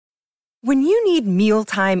When you need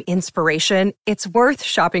mealtime inspiration, it's worth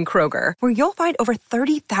shopping Kroger, where you'll find over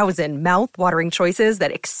 30,000 mouth-watering choices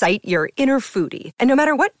that excite your inner foodie. And no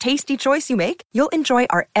matter what tasty choice you make, you'll enjoy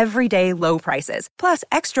our everyday low prices, plus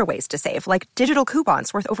extra ways to save, like digital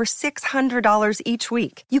coupons worth over $600 each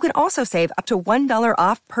week. You can also save up to $1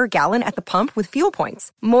 off per gallon at the pump with fuel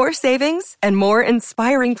points. More savings and more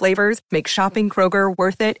inspiring flavors make shopping Kroger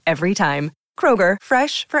worth it every time. Kroger,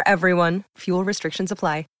 fresh for everyone. Fuel restrictions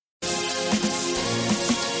apply.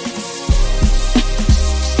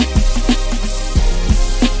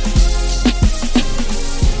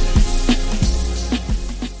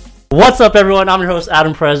 What's up, everyone? I'm your host,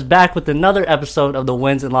 Adam Perez, back with another episode of the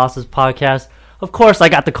Wins and Losses podcast. Of course, I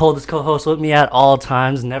got the coldest co-host with me at all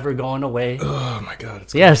times, never going away. Oh, my God.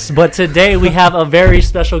 Yes, but today we have a very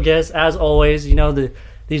special guest. As always, you know,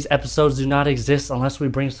 these episodes do not exist unless we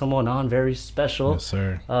bring someone on very special. Yes,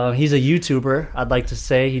 sir. He's a YouTuber, I'd like to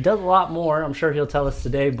say. He does a lot more. I'm sure he'll tell us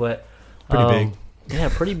today, but... Pretty big. Yeah,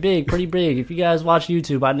 pretty big. If you guys watch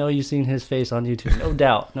YouTube, I know you've seen his face on YouTube.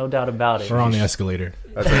 No doubt about it. We're on the escalator.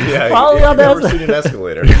 Yeah, Probably on the never seen an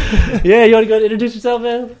escalator. Yeah, you want to go introduce yourself,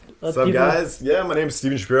 man? What's up, guys? Yeah, my name is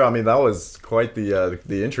Schapiro. I mean, that was quite the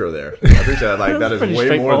intro there. I appreciate it. Like, that is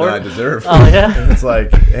way more than I deserve. Oh, yeah? It's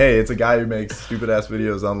like, hey, it's a guy who makes stupid-ass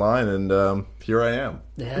videos online, and here I am.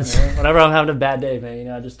 Yeah, man. Whenever I'm having a bad day, man, you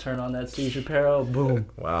know, I just turn on that Steve Schapiro, boom.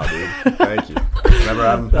 Wow, dude. Thank you. Whenever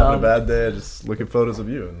I'm having a bad day, I just look at photos of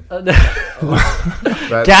you.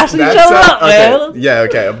 Gassing each other up, man. Yeah,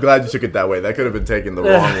 okay. I'm glad you took it that way. That could have been taken the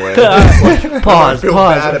wrong way. Like, Pause. I feel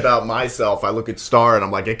bad about myself. I look at Star, and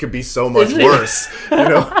I'm like, it could be so much worse. You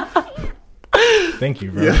know? Thank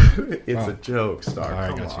you, bro. Yeah, it's a joke, Star.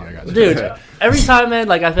 I got you. Dude, every time, man,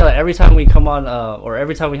 like, I feel like every time we come on, or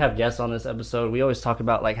every time we have guests on this episode, we always talk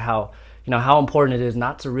about, like, how, you know, how important it is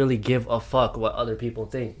not to really give a fuck what other people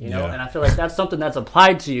think, you know? Yeah. And I feel like that's something that's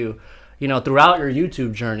applied to you, you know, throughout your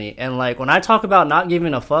YouTube journey. And, like, when I talk about not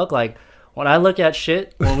giving a fuck, like, when I look at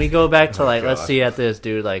shit, when we go back to, like, let's see at this,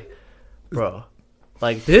 dude, like, bro,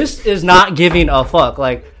 like, this is not giving a fuck.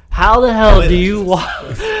 Like, how the hell do you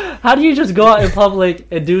how do you just go out in public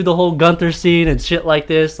and do the whole Gunther scene and shit like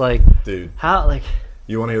this? Like, dude, how, like...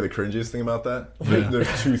 You want to hear the cringiest thing about that? Yeah.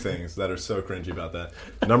 There's two things that are so cringy about that.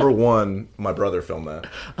 Number one, my brother filmed that.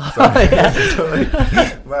 So,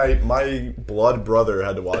 my blood brother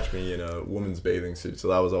had to watch me in a woman's bathing suit, so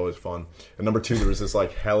that was always fun. And number two, there was this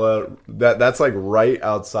like that's like right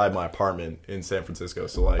outside my apartment in San Francisco.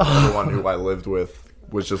 So like everyone who I lived with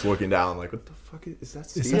was just looking down like, what the fuck is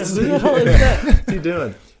that? What's he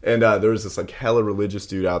doing? And there was this like hella religious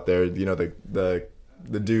dude out there. You know, the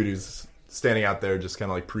dude who's standing out there just kind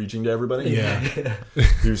of like preaching to everybody. Yeah.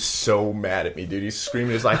 He was so mad at me, dude. He's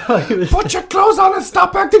screaming. He's like, put your clothes on and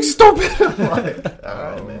stop acting stupid. I'm like,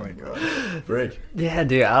 oh my God. Break. Yeah,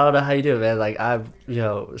 dude, I don't know how you do it, man. Like,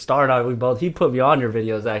 Star and I, he put me on your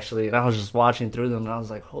videos, actually, and I was just watching through them, and I was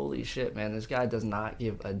like, holy shit, man, this guy does not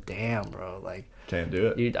give a damn, bro. Like, can't do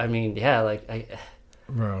it. I mean, yeah, like,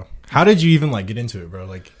 Bro, how did you even, like, get into it, bro?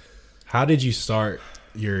 Like, how did you start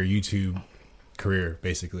your YouTube career,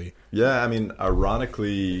 basically? Yeah, I mean,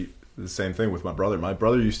 ironically, the same thing with my brother. My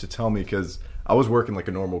brother used to tell me, because I was working like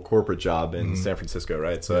a normal corporate job in San Francisco,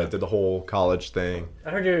 right? So I did the whole college thing. I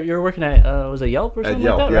heard you were working at, was it Yelp or something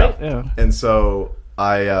like that, right? Yeah. And so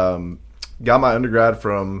I got my undergrad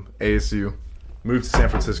from ASU, moved to San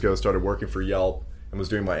Francisco, started working for Yelp, and was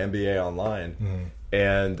doing my MBA online.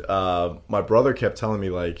 And my brother kept telling me,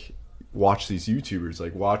 like, watch these YouTubers,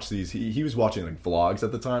 like, watch these. He was watching, like, vlogs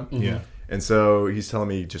at the time. Yeah. And so he's telling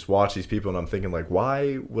me, just watch these people. And I'm thinking, like,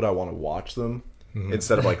 why would I want to watch them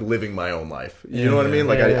instead of, like, living my own life? You know what I mean?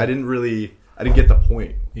 Like, I didn't get the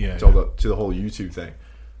point to the whole YouTube thing.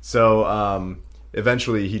 So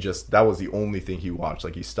eventually that was the only thing he watched.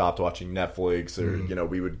 Like, he stopped watching Netflix or, you know,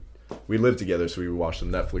 we lived together, so we would watch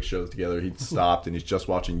some Netflix shows together. He'd stopped and he's just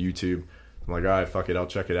watching YouTube. I'm like, all right, fuck it, I'll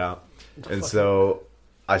check it out. And so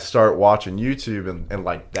I start watching YouTube and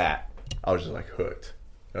like that, I was just like hooked.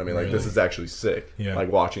 I mean, like, this is actually sick. Yeah. Like,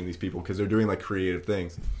 watching these people because they're doing like creative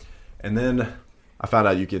things. And then I found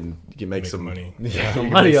out you can make some money. Yeah, some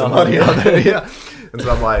money on there. Yeah. And so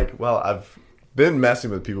I'm like, well, I've been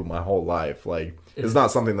messing with people my whole life. Like, it's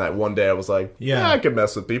not something that one day I was like, yeah, I could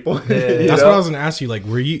mess with people. That's what I was gonna ask you. Like,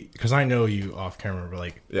 were you? Because I know you off camera, but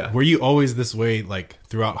like, were you always this way, like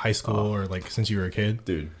throughout high school or like since you were a kid?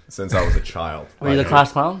 Dude, since I was a child. Were you the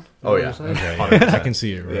class clown? Oh yeah, okay, yeah. I can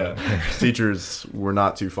see it. Bro. Yeah, teachers were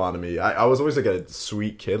not too fond of me. I was always like a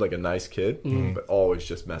sweet kid, like a nice kid, but always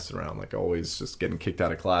just messing around, like always just getting kicked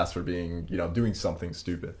out of class for being, you know, doing something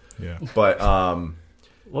stupid. Yeah, but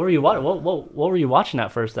What were you watching? What were you watching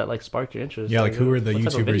at first that like sparked your interest? Yeah, like who were the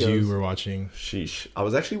YouTubers you were watching? Sheesh. I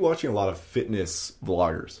was actually watching a lot of fitness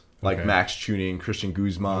vloggers, like Max Tuning, Christian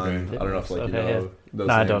Guzman. I don't know if like you know those names.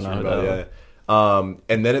 I don't know.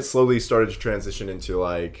 And then it slowly started to transition into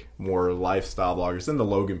like more lifestyle vloggers. Then the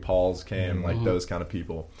Logan Pauls came, like those kind of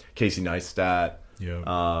people. Casey Neistat.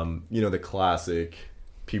 Yeah. You know, the classic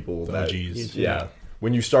people the that OGs. Yeah.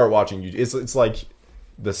 When you start watching YouTube, it's like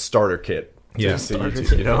the starter kit. Yeah.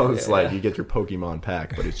 YouTube, you know, it's like you get your Pokemon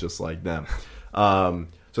pack, but it's just like them. So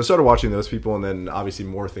I started watching those people, and then obviously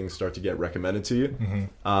more things start to get recommended to you.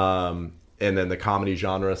 And then the comedy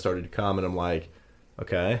genre started to come, and I'm like,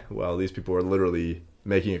 okay, well, these people are literally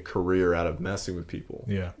making a career out of messing with people.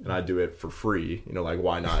 Yeah. And I do it for free. You know, like,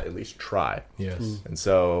 why not at least try? Yes. And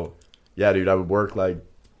so, yeah, dude, I would work like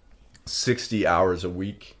 60 hours a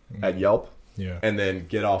week at Yelp. Yeah. And then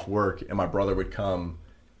get off work, and my brother would come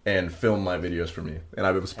and film my videos for me. And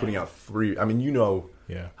I was putting out 3. I mean, you know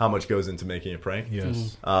how much goes into making a prank.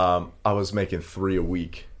 Yes. I was making 3 a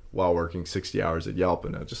week while working 60 hours at Yelp,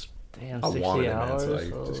 and I just... Damn, I 60 wanted hours? it, man,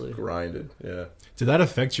 so I just grinded. Yeah. Did that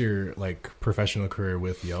affect your like professional career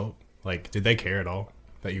with Yelp? Like, did they care at all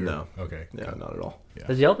that you were? No. Okay. Yeah, not at all. Yeah.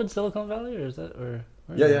 Is Yelp in Silicon Valley, or is that or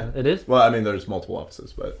Yeah. It is? Well, I mean, there's multiple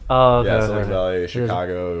offices, but Silicon Valley,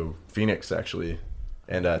 Chicago, Phoenix, actually,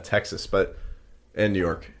 and Texas, and New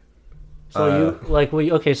York. So you like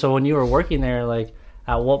so when you were working there, like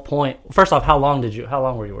at what point? First off, how long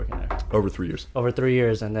were you working there? Over 3 years. Over 3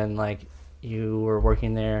 years, and then like you were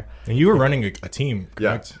working there, and you were running a team,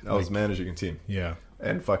 correct? Yeah, I was managing a team. Yeah.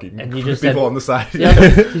 And fucking and you just people said, on the side.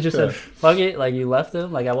 Yeah, you just said fuck it. Like you left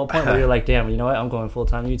them. Like at what point were you like, damn, you know what? I'm going full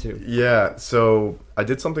time YouTube. Yeah. So I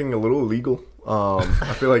did something a little illegal.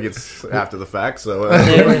 I feel like it's after the fact. So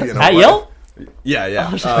you know, at Yelp.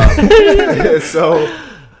 Yeah. So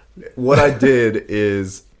what I did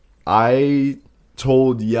is I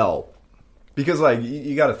told Yelp, because like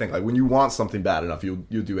you got to think, like when you want something bad enough, you'll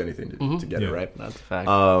do anything to get it, right? That's a fact.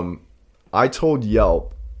 I told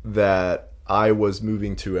Yelp that I was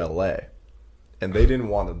moving to LA, and they didn't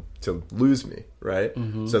want to lose me, right?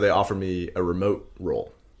 So they offered me a remote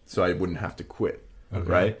role, so I wouldn't have to quit,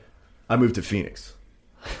 right? I moved to Phoenix,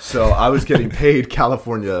 so I was getting paid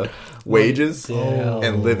California wages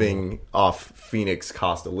and living off Phoenix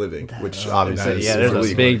cost of living, which obviously is there's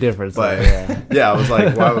illegal. a big difference. But I was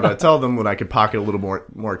like, why would I tell them when I could pocket a little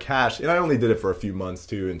more cash? And I only did it for a few months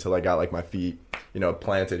too, until I got like my feet,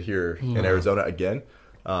 planted here in Arizona again.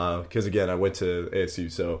 Because again, I went to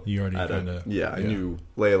ASU, so you already I knew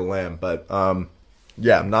lay of the land. But I'm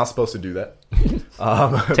not supposed to do that.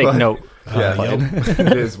 Take note.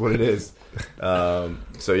 It is what it is.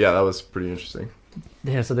 So yeah, that was pretty interesting.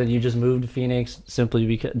 Yeah, so then you just moved to Phoenix simply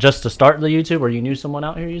because just to start the YouTube, or you knew someone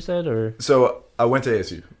out here, you said, or? So I went to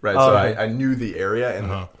ASU, right? So I knew the area,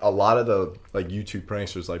 and a lot of the like YouTube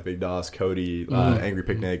pranksters like Big Doss, Cody, Angry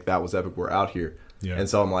Picnic, That Was Epic were out here. Yeah. And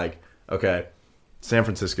so I'm like, okay, San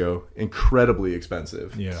Francisco, incredibly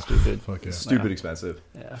expensive. Yeah. Stupid expensive.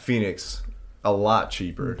 Yeah. Phoenix, a lot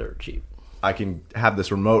cheaper. Dirt cheap. I can have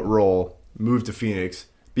this remote role, move to Phoenix,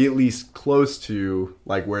 be at least close to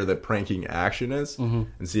like where the pranking action is, and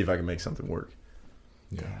see if I can make something work.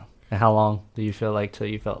 Yeah. And how long do you feel like till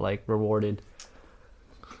you felt like rewarded?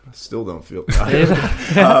 I still don't feel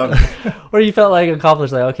or you felt like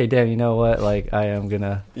accomplished, like, okay, damn, you know what, like I am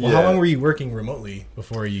gonna. Well, how long were you working remotely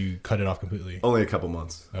before you cut it off completely? Only a couple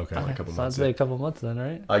months. Okay. A couple so months. I'd say a couple months then,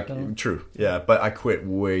 right? True. Yeah, but I quit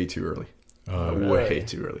way too early. Way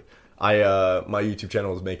too early. My YouTube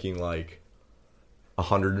channel was making like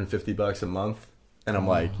 $150 a month, and I'm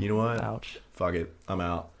like, you know what? Ouch. Fuck it, I'm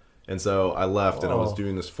out. And so I left, and I was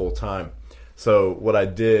doing this full time. So what I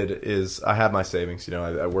did is I had my savings.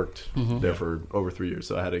 I worked there for over 3 years,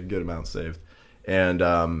 so I had a good amount saved. And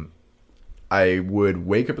I would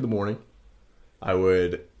wake up in the morning, I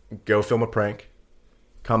would go film a prank,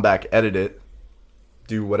 come back, edit it,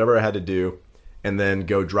 do whatever I had to do, and then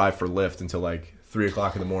go drive for Lyft until like 3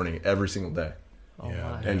 o'clock in the morning every single day.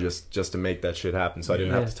 And just to make that shit happen, so I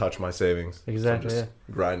didn't have to touch my savings. Exactly. So just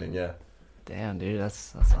grinding. Yeah. Damn, dude,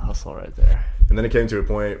 that's a hustle right there. And then it came to a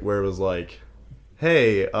point where it was like,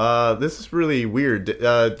 hey, this is really weird.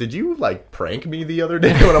 Did you like prank me the other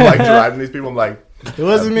day when I'm like driving these people? I'm like, it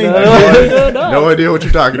wasn't me. No idea what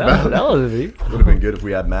you're talking about. That wasn't me. Would have been good if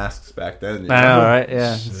we had masks back then. I know, right?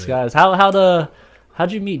 Yeah, guys.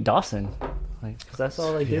 How'd you meet Dawson? Like, because I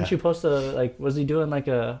saw, like, didn't you post was he doing like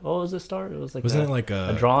what was it start? It was like, wasn't it like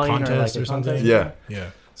a drawing contest or something? Yeah. Yeah.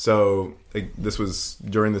 So this was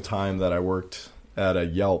during the time that I worked at a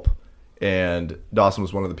Yelp, and Dawson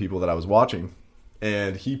was one of the people that I was watching,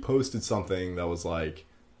 and he posted something that was like,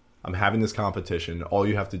 I'm having this competition. All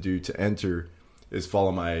you have to do to enter is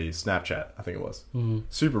follow my Snapchat. I think it was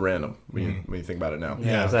super random when you think about it now.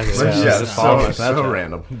 Yeah, exactly. So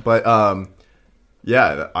random. But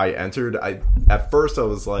I entered. At first I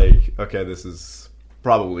was like, okay, this is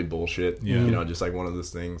probably bullshit. Yeah. You know, just like one of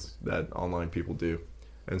those things that online people do.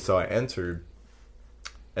 And so I entered.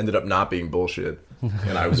 Ended up not being bullshit,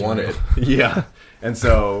 and I won it. Yeah. And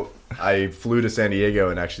so I flew to San Diego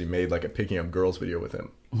and actually made like a picking up girls video with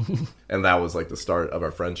him. And that was like the start of our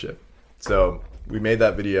friendship. So we made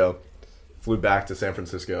that video, flew back to San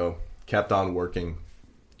Francisco, kept on working,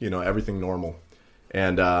 you know, everything normal.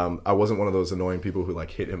 And I wasn't one of those annoying people who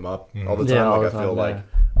like hit him up all the time. Yeah, like I feel like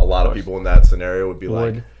a lot of people in that scenario would be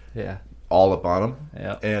like all up on him.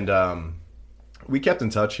 Yeah. And we kept in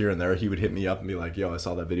touch here and there. He would hit me up and be like, yo, I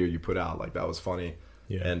saw that video you put out. Like, that was funny.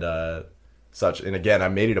 Yeah. And such. And again, I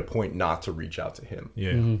made it a point not to reach out to him. Yeah.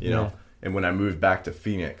 You know? Yeah. And when I moved back to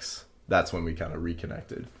Phoenix, that's when we kind of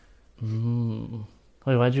reconnected. Mm.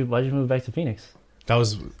 Wait, why'd you move back to Phoenix? That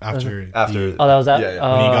was after. That was that.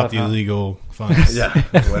 Yeah. When he got the illegal funds. Yeah.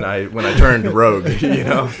 When I turned rogue, you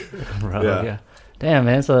know. Rogue, yeah. Damn,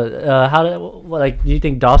 man. So, do you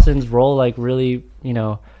think Dawson's role like really, you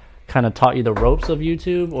know, kind of taught you the ropes of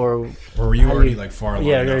YouTube, or were you already like far along?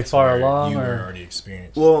 Yeah, very far along. You were already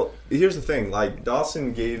experienced. Well, here's the thing. Like,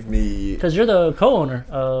 Dawson gave me, because you're the co-owner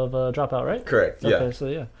of Dropout, right? Correct. Yeah. Okay, so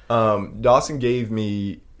yeah. Dawson gave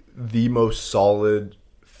me the most solid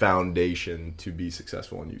foundation to be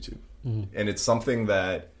successful on YouTube, and it's something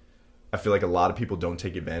that I feel like a lot of people don't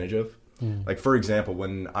take advantage of. Like, for example,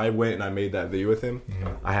 when I went and I made that video with him,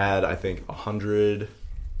 I had, I think, 100.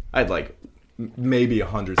 I had like maybe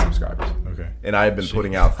 100 subscribers. Okay. And I had been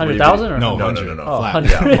putting out 100,000 or no. Oh,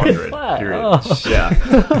 100. Yeah, 100. Flat. Period. Oh.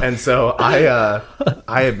 Yeah. And so I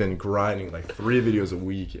had been grinding like 3 videos a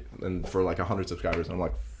week and for like 100 subscribers. And I'm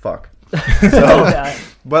like, fuck. So,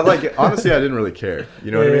 but like honestly, I didn't really care.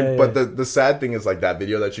 You know what I mean? Yeah. But the sad thing is like that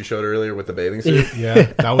video that you showed earlier with the bathing suit.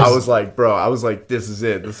 Yeah, I was like, bro, this is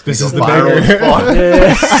it. This is the viral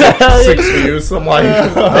as fuck. 6 views. I'm like,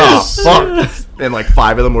 oh fuck. And like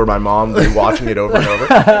 5 of them were my mom watching it over and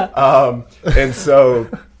over. And so,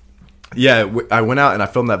 yeah, I went out and I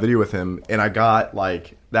filmed that video with him, and I got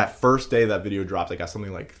like that first day that video dropped, I got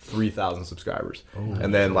something like 3,000 subscribers. Oh,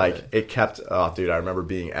 and then like it kept, oh dude, I remember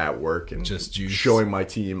being at work and just showing my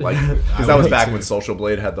team, like, because that was back when Social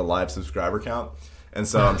Blade had the live subscriber count. And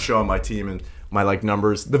so I'm showing my team and my like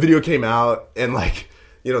numbers. The video came out and like,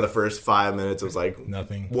 you know, the first 5 minutes it was like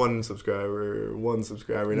nothing, 1 subscriber,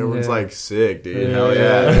 and everyone's like, sick, dude, hell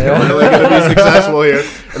yeah. We're really gonna be successful here.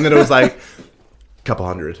 And then it was like couple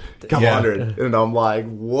hundred, and I'm like,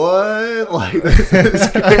 what? Like, this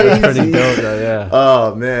is crazy. That's pretty dope, though, yeah.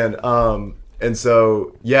 Oh man. And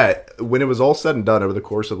so yeah, when it was all said and done over the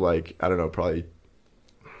course of like, I don't know, probably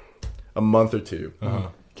a month or 2,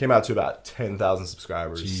 came out to about 10,000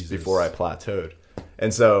 subscribers before I plateaued.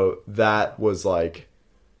 And so that was my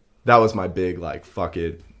big like, fuck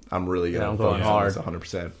it, I'm really gonna focus on this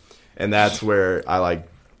 100%. And that's where I like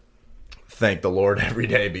thank the Lord every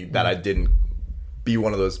day that I didn't be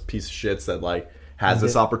one of those piece of shits that like has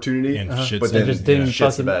this opportunity and but then just didn't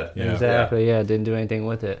shits the bed. Yeah. Exactly. Yeah. Didn't do anything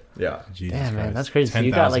with it. Yeah. Jesus Damn, man, Christ. that's crazy. So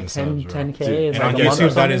you got like 10K. And I guess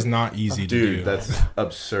that is not easy to do. Dude, that's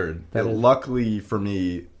absurd. Luckily for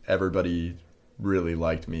me, everybody really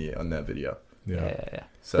liked me on that video. Yeah.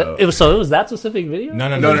 So it was that specific video?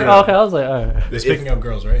 No. Oh, okay, I was like, all right. It's picking up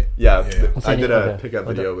girls, right? Yeah. I did a pickup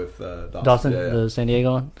video with Dawson, the San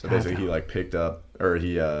Diego one. So basically, he like picked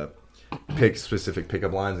specific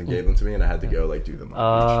pickup lines and gave them to me, and I had to go like do them.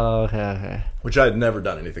 Oh, okay. Which I had never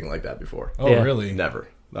done anything like that before. Oh, really? Never.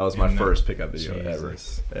 That was my first pickup video ever.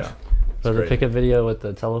 Yeah. So the pickup video with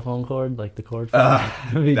the telephone cord, like the cord.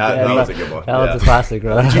 That was a good one. That was a classic,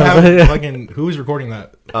 bro. Did you have fucking who was recording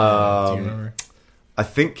that? Do you remember? I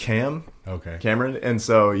think Cameron. And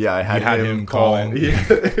so yeah, I had him call in.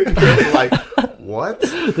 Like, what?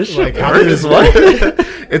 This shit how did this work?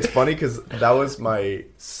 It's funny because that was my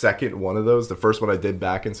second one of those. The first one I did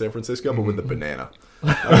back in San Francisco, but with the banana.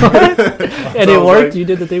 And so it worked? Like, you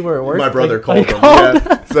did the thing where it worked? My brother called them.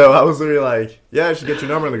 Yeah. So I was literally like, yeah, I should get your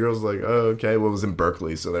number. And the girls were like, oh, okay. Well, it was in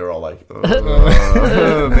Berkeley. So they were all like,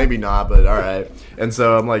 maybe not, but all right. And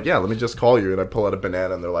so I'm like, yeah, let me just call you. And I pull out a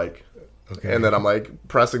banana and they're like, okay. And then I'm like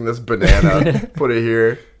pressing this banana, put it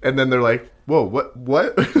here. And then they're like, whoa,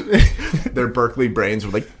 what? Their Berkeley brains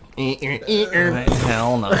were like,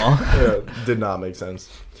 hell no. Yeah, did not make sense.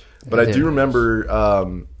 But I do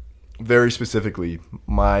remember very specifically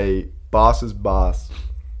my boss's boss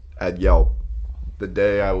at Yelp, the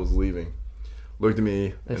day I was leaving, looked at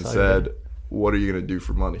me and said, what are you gonna do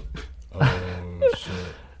for money? Oh shit.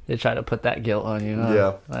 They try to put that guilt on you. Huh?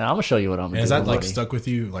 Yeah. Like, I'm gonna show you what I'm gonna do. Is that like money. stuck with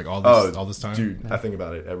you like all this time? Dude, I think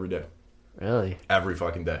about it every day. Really? Every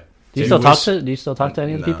fucking day. Do you still talk to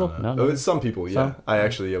any of the people? No. Some people, yeah. Some?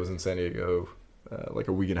 I was in San Diego like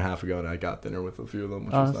a week and a half ago, and I got dinner with a few of them,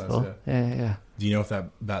 which was nice. Cool. Yeah. Do you know if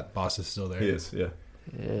that boss is still there? He is, yeah.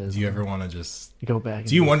 Is. Do you ever want to just go back?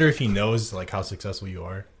 Do you wonder if he knows like how successful you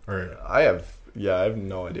are? Or I have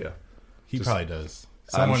no idea. He probably does.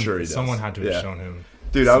 I'm sure he does. Someone had to have shown him.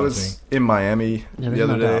 Dude, something. I was in Miami the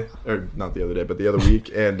other day, or not the other day, but the other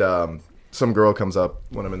week, and some girl comes up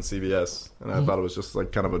when I'm in CVS, and I thought it was just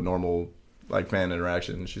like kind of a normal like fan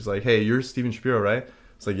interaction. And she's like, "Hey, you're Steven Schapiro, right?"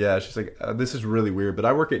 It's like, "Yeah." She's like, "This is really weird, but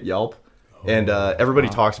I work at Yelp, and everybody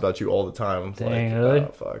talks about you all the time." I'm Dang, like, really?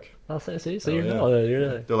 "Oh fuck." I'll say, see, so Oh, you're yeah.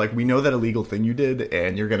 really. They're like, "We know that illegal thing you did,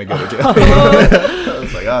 and you're gonna go to jail." I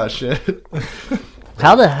was like, "Oh shit."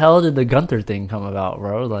 How the hell did the Gunther thing come about,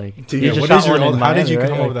 bro? Like, Dude, you yeah, just what shot is your one in how Miami, did you right?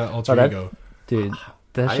 come up with that alter ego? Dude,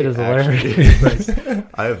 that shit is actually- hilarious.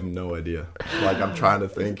 I have no idea. Like, I'm trying to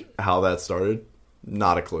think how that started.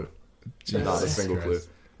 Not a clue. Not a single clue.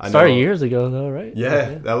 I Started know- years ago, though, right?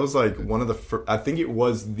 Yeah, that was like one of the I think it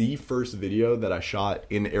was the first video that I shot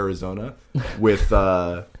in Arizona with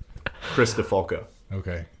Chris DeFalco.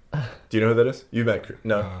 Okay. Do you know who that is? You met Chris?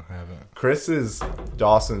 No. I haven't. Chris is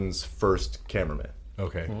Dawson's first cameraman.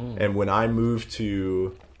 Okay. And when I moved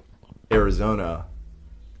to Arizona,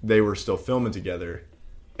 they were still filming together.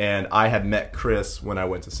 And I had met Chris when I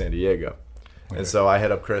went to San Diego. Okay. And so I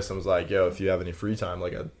hit up Chris and was like, "Yo, if you have any free time,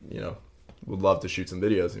 like, would love to shoot some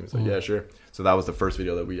videos." And he was like, "Yeah, sure." So that was the first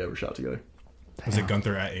video that we ever shot together. Was it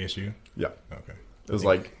Gunther at ASU? Yeah. Okay. It was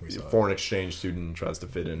like a foreign exchange student tries to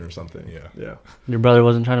fit in or something. Yeah. Your brother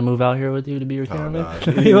wasn't trying to move out here with you to be your cameraman?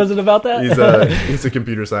 Nah. He wasn't about that? He's a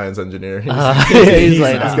computer science engineer. He's He's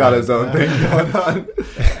got his own thing going on.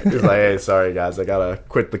 He's like, "Hey, sorry guys, I gotta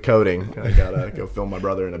quit the coding. I gotta go film my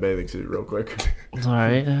brother in a bathing suit real quick." It's all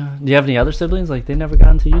right. Do you have any other siblings? Like, they never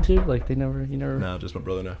got into YouTube? Like, you never... No, just my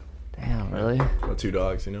brother now. Damn, really? My 2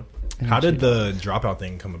 dogs, How did the dropout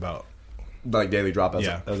thing come about? Like daily dropouts.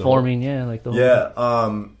 Yeah. as a Forming, yeah, like the whole...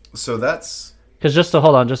 Yeah. So that's... Because just to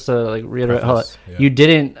hold on, just to like reiterate, Yeah. you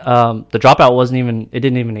didn't... the dropout wasn't even... It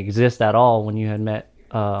didn't even exist at all when you had met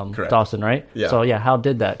Dawson, right? Yeah. So, yeah, how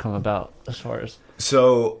did that come about as far as...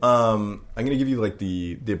 So, I'm going to give you like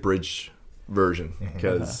the abridged version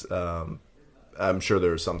because I'm sure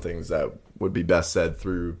there are some things that would be best said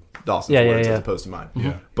through Dawson's words as opposed to mine.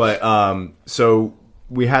 Yeah. But so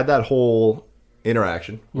we had that whole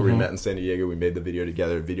interaction where we met in San Diego. We made the video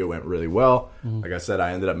together. The video went really well. Like I said,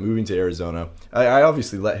 I ended up moving to Arizona. I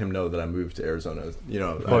obviously let him know that I moved to Arizona.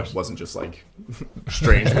 I wasn't just like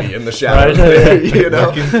strangely in the shadows there,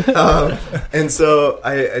 and so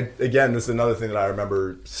I again, this is another thing that I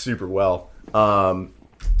remember super well.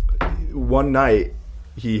 One night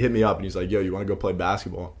he hit me up and he's like, "Yo, you want to go play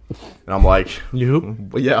basketball?" And I'm like, Nope.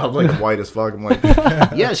 "Yeah." I'm like white as fuck. I'm like,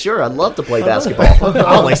 "Yeah, sure. I'd love to play basketball."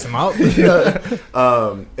 I'll lace them out.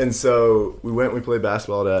 And so we went. We played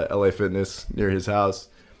basketball at LA Fitness near his house,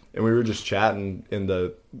 and we were just chatting in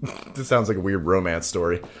the. This sounds like a weird romance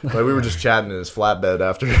story, but we were just chatting in his flatbed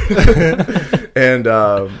after. And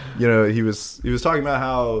he was talking about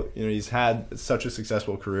how he's had such a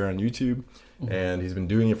successful career on YouTube, and he's been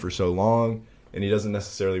doing it for so long. And he doesn't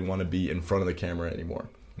necessarily want to be in front of the camera anymore.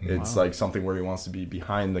 It's like something where he wants to be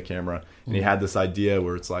behind the camera. And he had this idea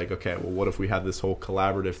where it's like, okay, well, what if we have this whole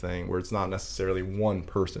collaborative thing where it's not necessarily one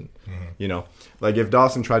person? Like if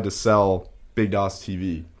Dawson tried to sell Big Doss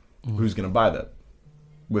TV, who's going to buy that?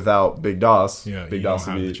 Without Big Doss, Big Doss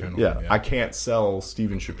TV, I can't sell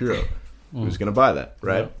Steven Schapiro. Who's going to buy that,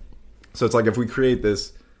 right? Yep. So it's like if we create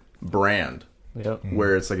this brand,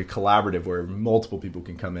 where it's like a collaborative where multiple people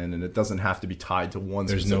can come in and it doesn't have to be tied to one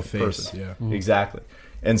specific person. Exactly.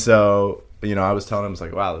 And so, I was telling him, I was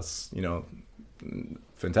like, wow, that's,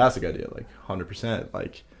 fantastic idea. Like 100%,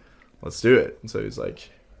 like, let's do it. And so he's like,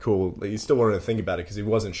 cool. Like, he still wanted to think about it because he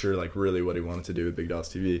wasn't sure like really what he wanted to do with Big Doss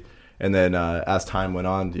TV. And then as time went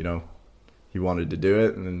on, he wanted to do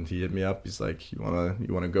it. And then he hit me up. He's like, you want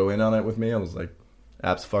to go in on it with me? I was like,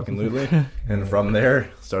 absolutely. And from there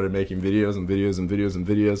started making videos and videos and videos and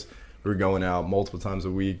videos. We were going out multiple times a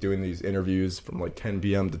week doing these interviews from like 10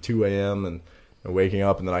 p.m. to 2 a.m. and waking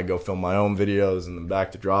up, and then I go film my own videos and then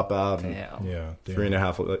back to Dropout. Damn.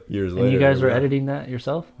 3.5 years later. And you guys were editing that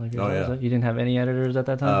yourself? Like yeah. You didn't have any editors at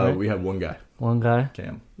that time, right? We had one guy. One guy?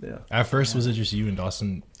 Cam, yeah. At first, was it just you and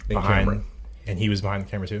Dawson behind? Camera. And he was behind the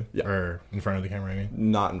camera too? Yeah. Or in front of the camera, I mean?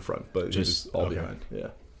 Not in front, but just all behind, yeah.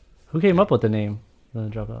 Who came up with the name? The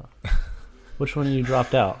Dropout. Which one of you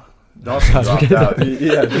dropped out? Dawson dropped out.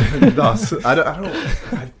 Yeah, Dawson.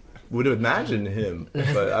 I would imagine him,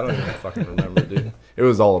 but I don't even fucking remember, dude. It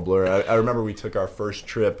was all a blur. I remember we took our first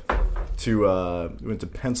trip to we went to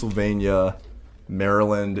Pennsylvania,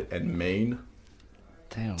 Maryland, and Maine.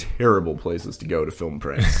 Damn. Terrible places to go to film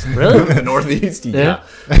pranks. Really? In the Northeast, yeah.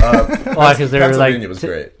 Because they were like, Pennsylvania was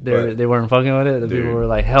great. They weren't fucking with it. The people were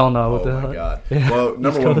like, hell no. What the hell? Oh my god. Yeah. Well,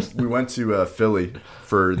 number one, we went to Philly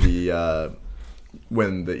for the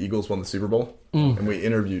when the Eagles won the Super Bowl, and we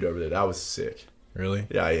interviewed over there. That was sick. Really?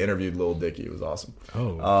 Yeah, I interviewed Lil Dicky. It was awesome.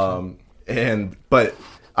 Oh. But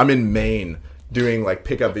I'm in Maine doing like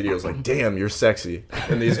pickup videos. Like, damn, you're sexy,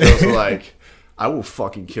 and these girls are like, I will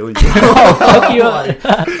fucking kill you. Fuck you up.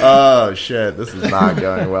 Oh shit, this is not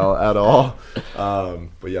going well at all.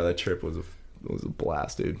 But yeah, that trip was a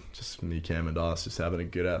blast, dude. Just me, Cam, and Doss just having a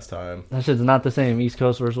good ass time. That shit's not the same. East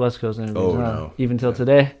Coast versus West Coast interviews. Oh, huh? no. Even till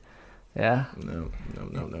today. Yeah. No.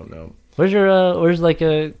 Where's your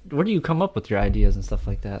where do you come up with your ideas and stuff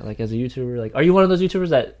like that? Like as a YouTuber, like are you one of those YouTubers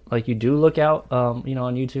that like you do look out on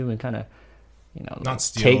YouTube and kind of not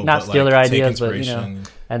steal their ideas, but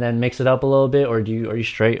and then mix it up a little bit, or are you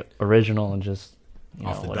straight original and just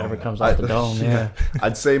whatever comes off the dome? Yeah.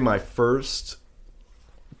 I'd say my first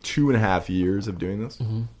 2.5 years of doing this,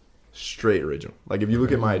 straight original. Like if you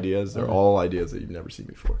look at my ideas, they're all ideas that you've never seen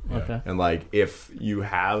before. Okay. And like if you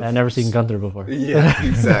have, I've never seen Gunther before. Yeah,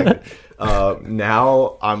 exactly.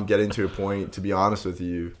 Now I'm getting to a point, to be honest with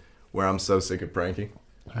you, where I'm so sick of pranking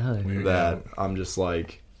that I'm just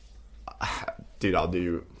like, dude, I'll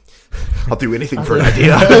do anything for an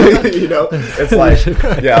idea. It's like,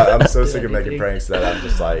 yeah, I'm so sick of making pranks that I'm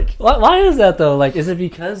just like, why is that though? Like, is it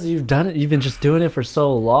because you've been just doing it for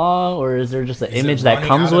so long, or is there just an image that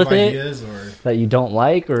comes with it that you don't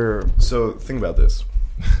like? Or so think about this,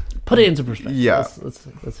 put it into perspective. Yeah,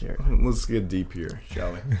 let's hear it. Let's get deep here,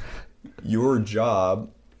 shall we? Your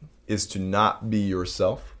job is to not be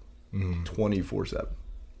yourself 24/7.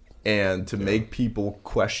 And to make people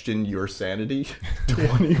question your sanity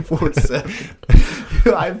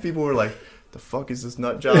 24/7. I have people who are like, the fuck is this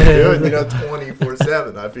nut job doing?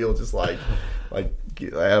 24/7. I feel just like I'm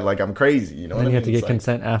crazy. And you have to get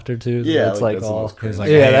consent after too. Yeah, it's like all. That's what I was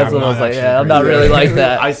like. Yeah, I'm not really like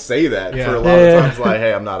that. I say that for a lot of times. Like,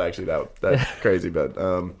 hey, I'm not actually that crazy, but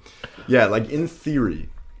yeah, like in theory,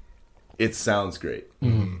 it sounds great.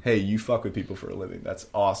 Hey, you fuck with people for a living. That's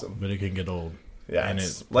awesome. But it can get old. Yeah, and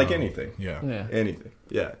it's like anything. Yeah. Anything.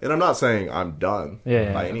 Yeah. And I'm not saying I'm done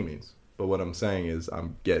by any means. But what I'm saying is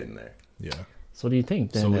I'm getting there. Yeah. So what do you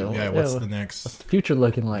think, then? What's the next? What's the future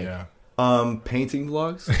looking like? Yeah. Painting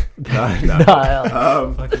vlogs? No.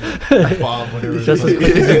 Bob, whatever. You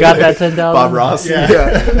got that $10,000? Bob Ross?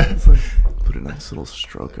 Yeah. Put a nice little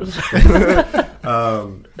stroke of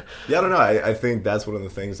yeah, I don't know. I think that's one of the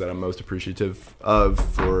things that I'm most appreciative of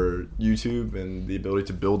for YouTube and the ability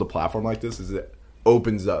to build a platform like this is it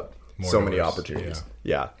opens up so many opportunities.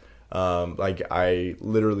 Yeah. Like I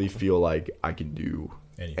literally feel like I can do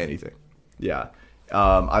anything. Yeah.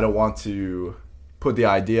 I don't want to put the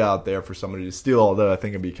idea out there for somebody to steal, although I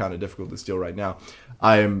think it'd be kind of difficult to steal right now.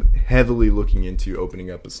 I am heavily looking into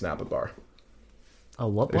opening up a Snappa bar. A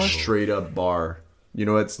what bar? A straight up bar. You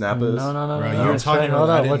know what Snappa is? No. Bro, you were talking about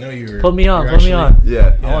that. I didn't know you were. Put me on.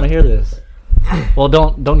 Yeah. I want to hear this. Well,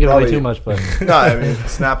 don't give away too much, but no, I mean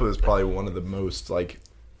Snappa is probably one of the most like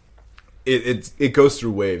it goes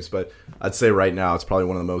through waves, but I'd say right now it's probably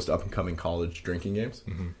one of the most up and coming college drinking games.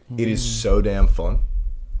 It is so damn fun,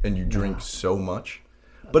 and you drink so much.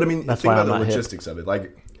 But I mean, think about the logistics of it.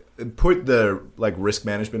 Like, put the risk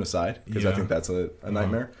management aside because I think that's a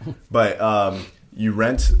nightmare. But you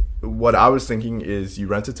rent. What I was thinking is you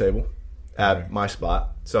rent a table at my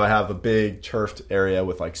spot. So I have a big turfed area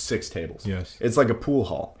with like 6 tables. Yes. It's like a pool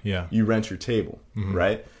hall. Yeah. You rent your table,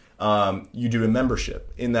 right? You do a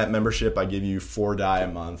membership. In that membership, I give you 4 die a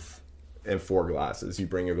month and 4 glasses. You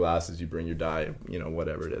bring your glasses, you bring your die,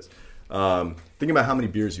 whatever it is. Think about how many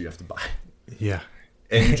beers you have to buy. Yeah.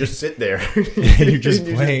 And you just sit there. You're just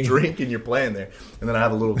playing. You just drink and you're playing there. And then I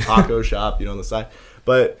have a little taco shop, on the side.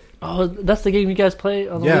 But that's the game you guys play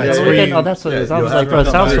on the weekend? Oh, that's what it is. I was like, bro, it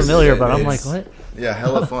sounds familiar, but I'm like, what? Yeah,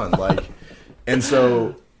 hella fun. And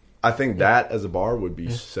so I think that as a bar would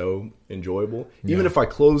be so enjoyable. Even if I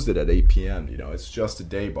closed it at 8 p.m., it's just a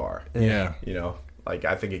day bar. Yeah.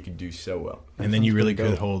 I think it could do so well. And then you really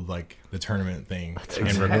could hold the tournament thing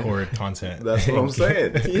and record content. That's what I'm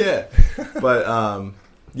saying. Yeah. But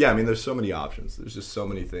I mean, there's so many options. There's just so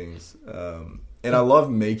many things. And I love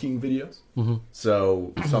making videos.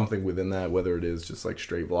 So something within that, whether it is just like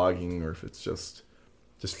straight vlogging or if it's just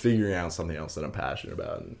figuring out something else that I'm passionate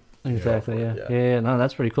about and Exactly. Yeah. No,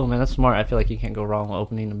 that's pretty cool, man. That's smart. I feel like you can't go wrong with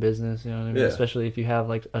opening a business. You know what I mean? Especially if you have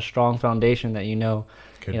like a strong foundation that you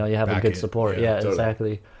have a good support. Yeah, totally.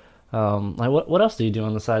 Exactly. Like what else do you do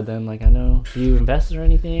on the side then? Like I know, do you invest or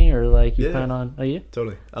anything, or like you plan on? Oh yeah,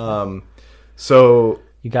 totally. So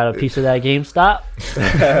you got a piece of that GameStop?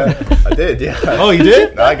 I did. Yeah. Oh, you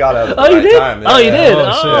did? I got out at the right time. Yeah. Oh, you did.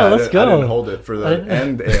 Let's go. I didn't hold it for the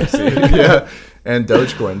and AMC. Yeah. And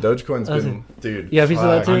Dogecoin. Dogecoin's been, dude. Yeah, piece of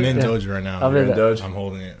that too. I'm in Doge right now. I'm in Doge. I'm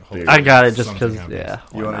holding it. Dude, I got it just because. Yeah.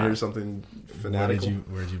 You want to hear something fanatical?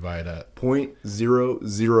 Where'd you buy it at?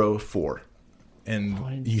 0.004.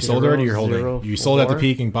 And you sold it already? You're holding. You sold at the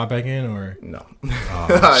peak and bought back in, or no?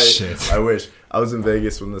 Oh shit! I wish. I was in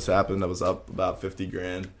Vegas when this happened. I was up about 50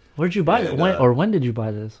 grand. Where'd you buy it? When did you buy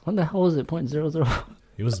this? When the hell was it? 0.00.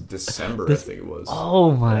 It was December, I think it was.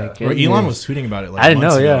 Oh my god! Well, Elon was tweeting about it. Like I didn't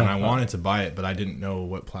know. Ago, and I wanted to buy it, but I didn't know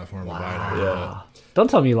what platform to buy it on. Yeah. Don't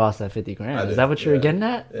tell me you lost that 50 grand. Is that what you were getting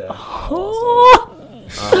at? Yeah.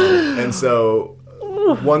 And so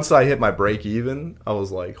once I hit my break even, I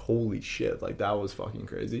was like, holy shit, like that was fucking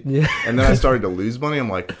crazy. Yeah. And then I started to lose money. I'm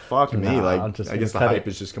like, fuck me. Like, I guess the hype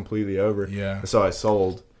is just completely over. Yeah. So I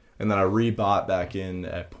sold, and then I rebought back in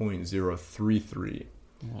at 0.033.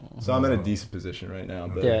 So I'm in a decent position right now.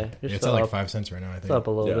 But it's at like 5 cents right now, I think. It's up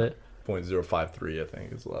a little bit. 0.053, I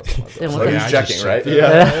think, is the last one. So he's checking, right?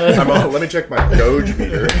 Yeah. Let me check my Doge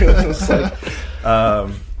meter.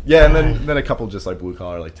 Yeah, and then a couple just like blue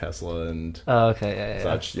collar, like Tesla and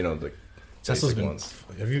such. You know, the Tesla's been. Ones.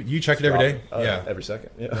 Have you check it every day? Yeah, every second.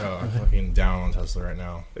 Yeah. No, I'm fucking down on Tesla right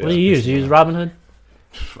now. What do you use? You use Robinhood?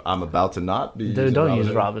 I'm about to not be. Dude, don't use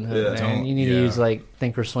Robinhood, Yeah. man. You need to use like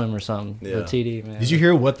Thinkorswim or something. Yeah. The TD, man. Did you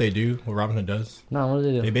hear what they do? What Robinhood does? No, what do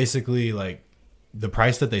they do? They basically like the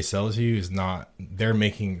price that they sell to you is not. They're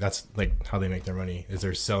making. That's like how they make their money. Is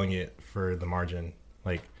they're selling it for the margin.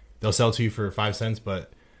 Like they'll sell to you for 5 cents,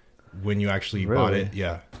 but when you actually bought it,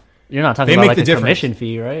 yeah. You're not talking about like a commission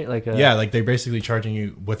fee, right? Like like they're basically charging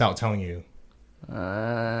you without telling you.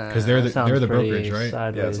 Because they're the brokerage, right?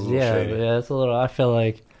 Sideways. Yeah, it's a little shady. Yeah, it's a little. I feel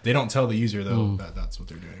like they don't tell the user though that that's what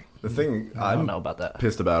they're doing. The thing I don't know about that.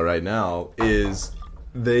 Pissed about right now is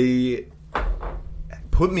they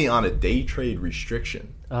put me on a day trade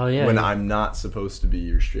restriction. Oh yeah. When I'm not supposed to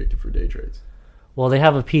be restricted for day trades. Well, they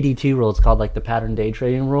have a PDT rule. It's called like the pattern day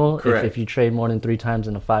trading rule. Correct. If you trade more than 3 times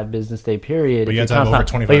in a 5 business day period, but you have to have over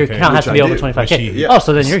 25K. But your account has to be over 25K. Oh,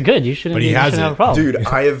 so then you're good. You shouldn't have a problem. Dude,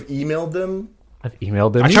 I have emailed them. I've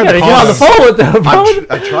emailed them. I you tried to get on the phone with them, bro.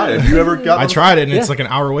 I tried. Have you ever got them? I tried it, and it's like an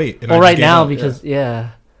hour wait. Well, right now, because, Yeah,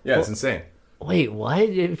 it's insane. Wait, what?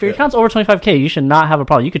 If your account's over 25K, you should not have a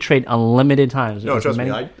problem. You could trade unlimited times. No, trust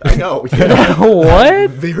me, I know. What? I'm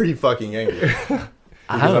very fucking angry.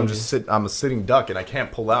 Because I'm a sitting duck, and I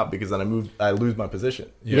can't pull out because then I lose my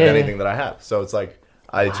position with anything that I have. So it's like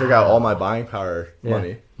I took out all my buying power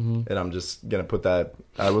money, and I'm just gonna put that.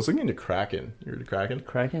 I was looking into Kraken. You heard of Kraken?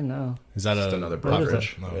 Kraken? No. Is that just another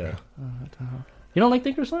brokerage? No, yeah. You don't like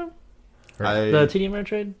Thinkorswim? The TD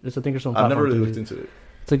Ameritrade? It's a Thinkorswim platform. I've never really looked into it.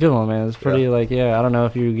 It's a good one, man. It's pretty I don't know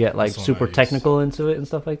if you get like super technical into it and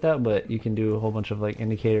stuff like that, but you can do a whole bunch of like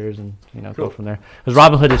indicators and go from there. Because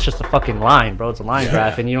Robinhood is just a fucking line, bro. It's a line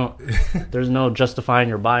graph, and there's no justifying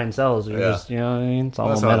your buy and sells. You're just, you know what I mean? It's all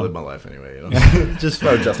that's momentum. how I live my life anyway. Just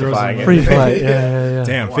for justifying it. Free flight, yeah.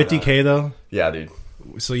 Damn, 50K though. Yeah, dude.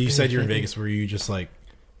 So you said you're in Vegas. Were you just like,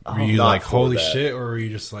 like holy shit, or were you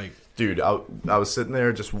just like, dude? I was sitting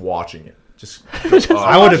there just watching it.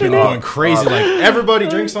 I would have been going crazy. Like everybody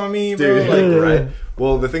drinks on me, bro. Dude, right?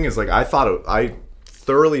 Well, the thing is, like, I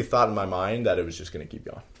thoroughly thought in my mind that it was just gonna keep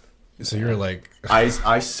going. So you're like,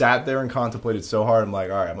 I sat there and contemplated so hard. I'm like,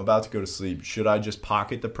 all right, I'm about to go to sleep. Should I just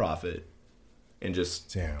pocket the profit and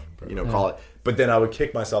just, call it? But then I would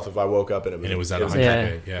kick myself if I woke up and it was at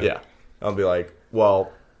 100K. Yeah. I'll be like,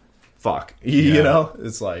 well, fuck. You know,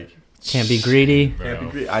 it's like can't be greedy. Can't be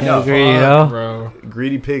greedy. I know, bro.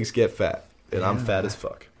 Greedy pigs get fat. And I'm fat as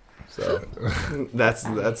fuck. So that's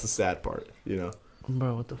the sad part,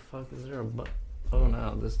 Bro, what the fuck? Is there a bug? Oh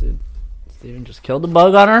no, this dude Steven just killed the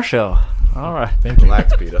bug on our show. All right.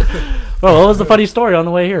 Relax, Peter. Bro, what was the funny story on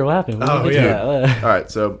the way here? What happened? All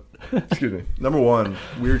right, so excuse me. Number one,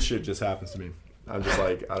 weird shit just happens to me. I'm just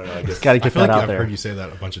like, I don't know. I guess gotta get that out there. I've heard you say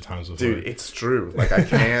that a bunch of times before. Dude, it's true. Like I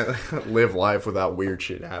can't live life without weird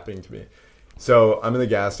shit happening to me. So I'm in the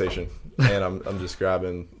gas station and I'm just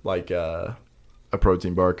grabbing like a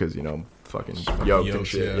protein bar because fucking yoked and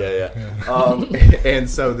shit. Yeah. And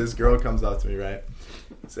so this girl comes up to me, right?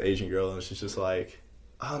 It's an Asian girl, and she's just like,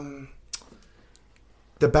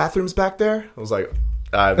 the bathroom's back there. I was like,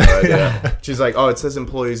 I have no idea. She's like, oh, it says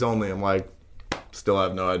employees only. I'm like, Still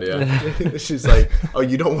have no idea. She's like, oh,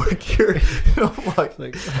 you don't work here? I'm like,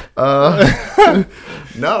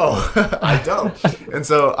 no, I don't. And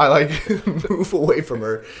so I like move away from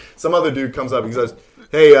her. Some other dude comes up. He says,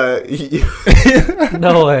 hey,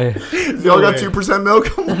 no way. Y'all got 2%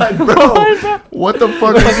 milk? I'm like, bro, what the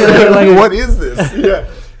fuck is that? Like, what is this? Yeah.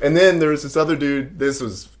 And then there was this other dude. This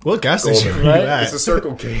was what gas station were you at? It's a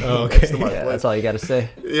Circle K. Oh, okay. Yeah, that's all you got to say.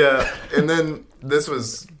 Yeah. And then this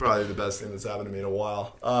was probably the best thing that's happened to me in a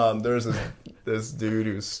while. There was this dude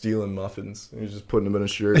who was stealing muffins. He was just putting them in a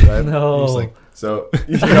shirt. Right? No. He was like, so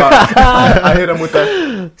I hit him with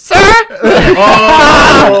that. Sir!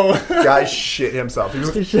 Oh! Guy shit himself. He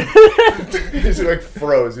was like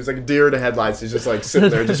froze. He was like a deer in the headlights. He's just like sitting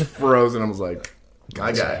there, just froze. And I was like,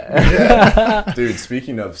 my guy. Yeah. Dude,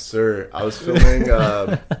 speaking of sir, I was filming.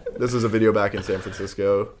 This was a video back in San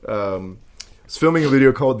Francisco. I was filming a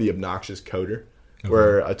video called The Obnoxious Coder,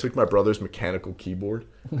 where I took my brother's mechanical keyboard.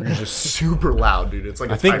 It was just super loud, dude. It's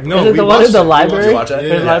like I think Is it the one in the library? Did you watch it?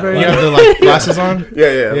 In the library? you have the like glasses on?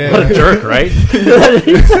 Yeah. What a jerk, right?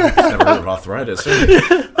 Never heard of arthritis.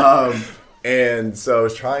 And so I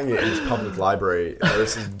was trying it in this public library, and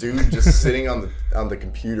there's this dude just sitting on the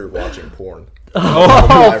computer watching porn.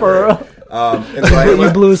 Oh, for real? And so You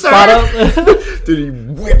blew his spot up? Dude, he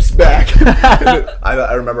whips back.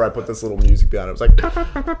 I remember I put this little music down. It was like,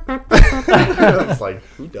 I was like,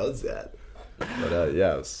 who does that? But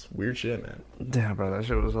yeah, it was weird shit, man. Damn, bro, that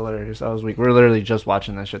shit was hilarious. That was weak. We were literally just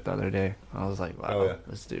watching that shit the other day. I was like, wow,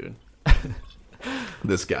 this dude.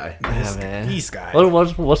 This guy. Yeah, man. These guys.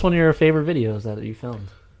 What's one of your favorite videos that you filmed?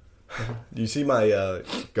 Do you see my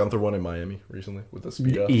Gunther one in Miami recently with the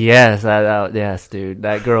speed up? Yes, yes, dude.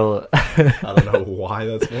 That girl. I don't know why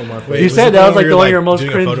that's one of my favorites. You said that was like one of your most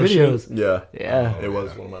cringe videos. Yeah. Yeah. It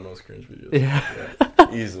was one of my most cringe videos. Yeah.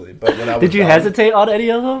 Easily. But when I was did you hesitate on any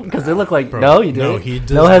of them? Because it looked like, no, you didn't. No, he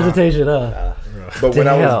does no not. hesitation, huh? But when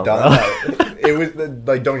I was Damn, done, it was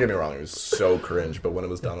like, don't get me wrong, it was so cringe. But when it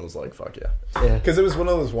was done, I was like, fuck yeah. Because it was one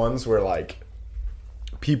of those ones where like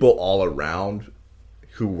people all around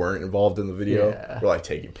who weren't involved in the video were like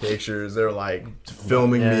taking pictures. They were like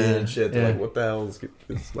filming me and shit. They're like, what the hell is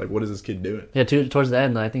like? What is this kid doing? Yeah, towards the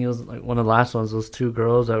end, I think it was like one of the last ones. Those two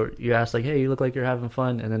girls that were, you asked like, "Hey, you look like you're having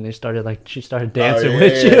fun," and then they started like she started dancing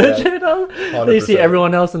with you. You know, they see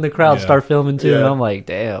everyone else in the crowd start filming too, and I'm like,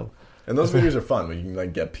 damn. And those videos are fun when you can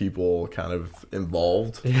like get people kind of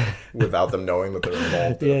involved without them knowing that they're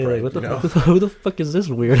involved. Yeah, like, what the fuck? Who the fuck is this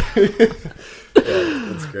weird?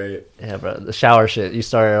 Yeah, it's great. Yeah, bro. The shower shit. You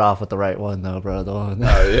started off with the right one though, bro. The one.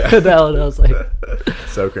 Yeah. That one, I was like,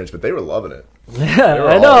 so cringe, but they were loving it. Yeah,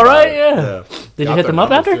 I know, right? Yeah. Did you hit them up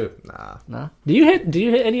after? Too. Nah. Do you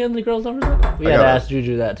hit any of the girls' numbers up? We had to ask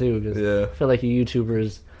Juju that too, because I feel like you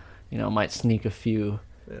YouTubers, might sneak a few.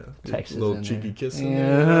 Yeah, Texas little cheeky kiss.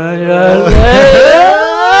 Yeah.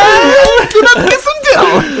 Kiss him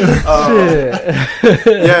down.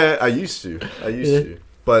 Yeah, I used to,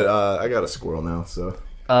 but I got a squirrel now, so.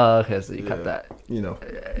 Oh, okay, so you cut that.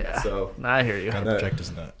 Yeah. So I hear you. Gotta protect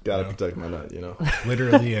his nut. Gotta protect my nut,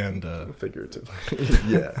 Literally and figuratively.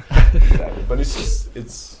 Yeah. Exactly. But it's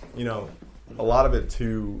just a lot of it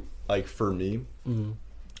too, like for me,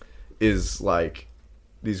 is like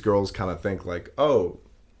these girls kind of think like, oh,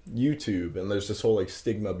 YouTube, and there's this whole like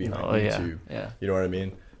stigma behind YouTube. Yeah. You know what I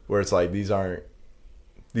mean? Where it's like these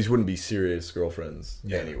wouldn't be serious girlfriends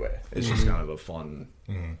anyway. It's just kind of a fun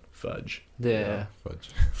fudge. Yeah. Fudge.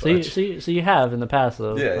 So you have in the past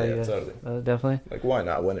though. Yeah, totally. Definitely. Like, why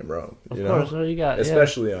not when in Rome? Of course. What do you got?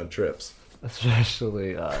 Especially on trips.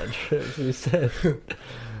 Especially on trips. You said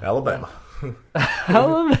Alabama.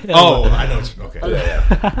 Alabama. Oh, I know. Okay.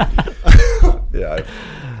 Yeah.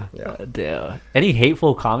 Damn. Any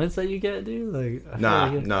hateful comments that you get, dude? Like,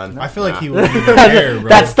 none. I feel like he would be there, bro.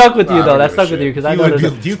 That stuck with you though. That stuck with you because I know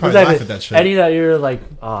you probably laugh at that shit. Any that you're like,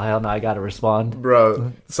 oh hell no, I gotta respond,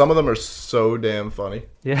 bro. Some of them are so damn funny.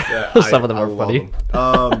 Yeah, some of them are funny.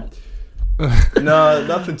 No,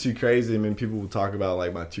 nothing too crazy. I mean, people will talk about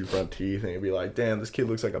like my two front teeth, and you'd be like, "Damn, this kid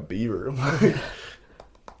looks like a beaver." I'm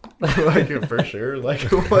like, for sure, like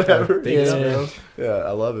whatever. Yeah,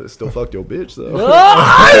 I love it. Still fuck your bitch though.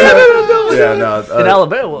 Yeah, no. In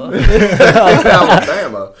Alabama. In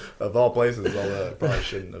Alabama, of all places, although I probably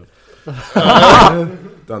shouldn't have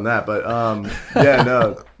done that. But yeah,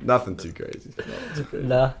 no, nothing too crazy.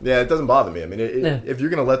 Nah. Yeah, it doesn't bother me. I mean, if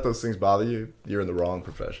you're gonna let those things bother you, you're in the wrong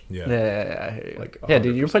profession. Yeah, I hear you. Like, yeah,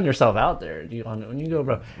 dude, you're putting yourself out there. When you go,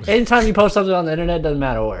 bro. Anytime you post something on the internet, doesn't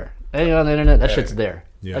matter where. Anything on the internet, that shit's there.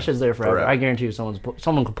 Yeah. That shit's there forever. Right. I guarantee you, someone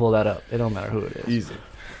can pull that up. It don't matter who it is. Easy.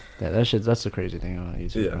 Yeah, that's the crazy thing on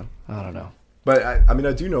YouTube. Yeah. Bro. I don't know. But I mean,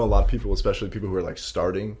 I do know a lot of people, especially people who are like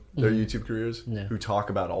starting their YouTube careers, who talk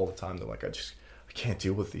about all the time. They're like, I can't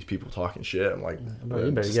deal with these people talking shit. I'm like,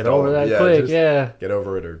 you better get over that quick. Yeah, get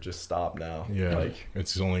over it or just stop now. Yeah, like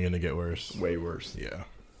it's only gonna get worse. Way worse. Yeah.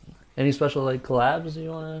 Any special like collabs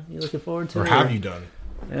you looking forward to? Or have you done?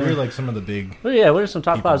 Yeah. What are like some of the big? Well, yeah, what are some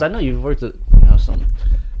top collabs? I know you've worked with some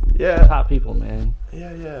top people, man.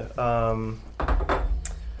 Yeah.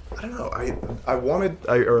 I don't know. I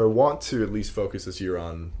want to at least focus this year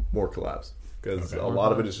on more collabs because a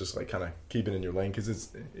lot of it is just like kind of keeping in your lane because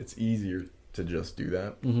it's easier to just do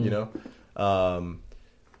that, you know.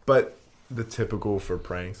 But the typical for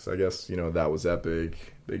pranks, I guess, you know, that was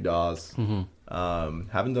epic. Big Dawes.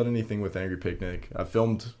 Haven't done anything with Angry Picnic. I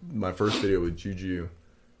filmed my first video with Juju.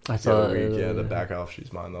 I saw that. Yeah, the back off,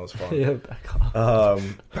 she's mine. That was fun. Yeah, back off.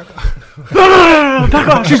 Back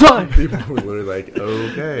off, she's mine. People were literally like,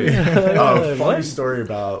 okay. Funny story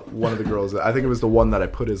about one of the girls. I think it was the one that I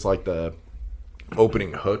put as like the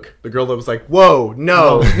opening hook. The girl that was like, whoa,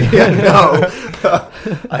 no.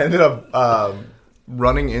 I ended up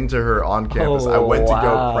running into her on campus. I went to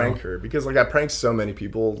go prank her because like I pranked so many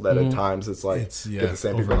people that at times it's like get the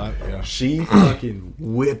same overlap, people. Yeah. She fucking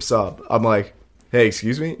whips up. I'm like, hey,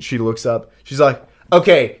 excuse me? She looks up. She's like,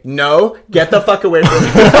 okay, no, get the fuck away from me.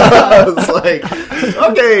 I was like,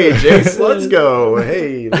 okay, Jace, let's go.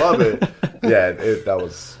 Hey, love it. Yeah, that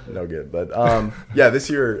was no good. But yeah, this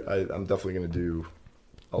year I'm definitely going to do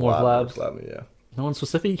a lot more collabing. Yeah. No one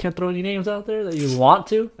specific? You can't throw any names out there that you want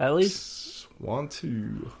to, at least? Want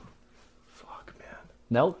to? Fuck, man.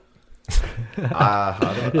 Nope.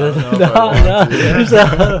 I don't know if I want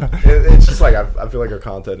to. It's just like I feel like our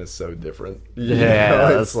content is so different.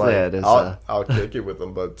 It's like I'll kick it with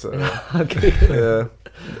them, but yeah,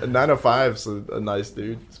 905's a nice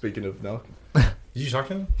dude. Speaking of no, did you talk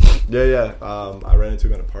to him? Yeah. I ran into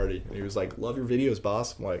him at a party, and he was like, "Love your videos,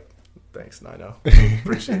 boss." I'm like, "Thanks, Nino.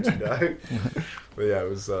 Appreciate you, guy." But yeah, it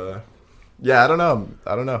was. Yeah, I don't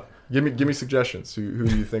know. Give me suggestions. Who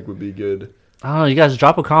do you think would be good? I don't know. You guys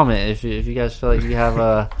drop a comment if you guys feel like you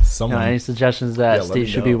have any suggestions that Steve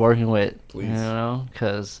should be working with. Please. You know,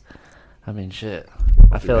 because I mean, shit.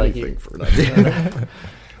 I feel like for an idea.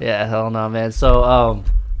 Yeah, hell no, man. So,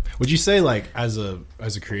 would you say like as a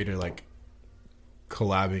creator, like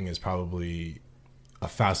collabing is probably a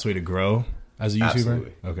fast way to grow as a YouTuber?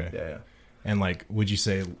 Absolutely. Okay. Yeah. And like, would you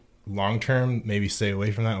say long term, maybe stay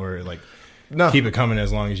away from that, or like keep it coming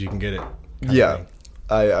as long as you can get it? Yeah.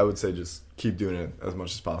 I would say just keep doing it as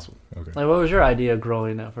much as possible. Okay. Like, what was your idea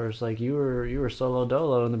growing at first? Like, you were solo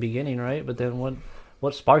dolo in the beginning, right? But then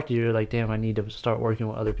what sparked you? Like, damn, I need to start working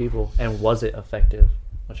with other people. And was it effective?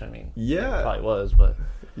 Which I mean, it probably was, but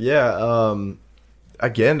yeah.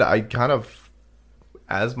 Again, I kind of,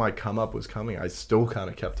 as my come up was coming, I still kind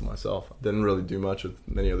of kept to myself. I didn't really do much with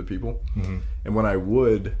many other people, and when I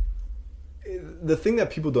would, the thing that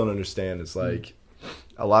people don't understand is like,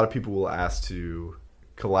 a lot of people will ask to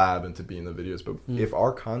collab and to be in the videos, but if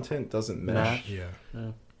our content doesn't mesh,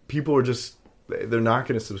 people are just, they're not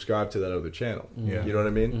going to subscribe to that other channel. You know what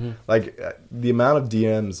I mean? Like the amount of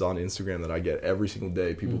DMs on Instagram that I get every single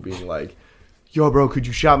day, people being like, yo bro, could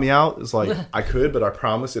you shout me out? It's like, I could, but I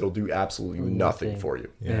promise it'll do absolutely nothing for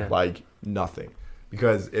you. Like nothing.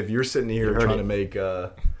 Because if you're sitting here trying to make you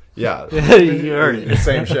heard it. The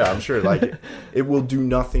same shit, I'm sure. Like it will do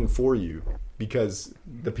nothing for you. Because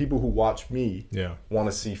the people who watch me want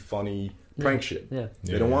to see funny prank shit.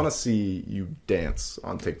 They don't want to see you dance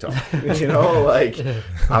on TikTok. You know, like,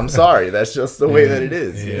 I'm sorry. That's just the way that it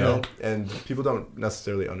is, you know? And people don't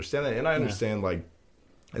necessarily understand that. And I understand, like,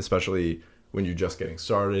 especially when you're just getting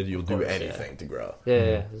started, you'll do anything to grow.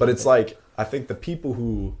 But it's like, I think the people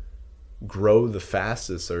who grow the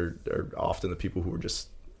fastest are often the people who are just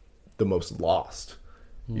the most lost.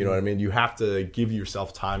 You know what I mean? You have to give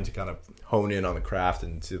yourself time to kind of hone in on the craft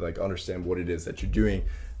and to like understand what it is that you're doing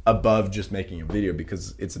above just making a video,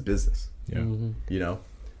 because it's a business. You know,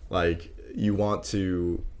 like you want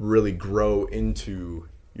to really grow into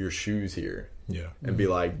your shoes here. And be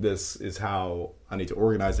like, this is how I need to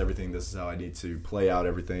organize everything. This is how I need to play out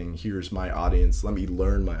everything. Here's my audience. Let me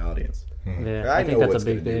learn my audience. I think that's a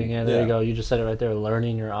big thing. Yeah, there you go. You just said it right there.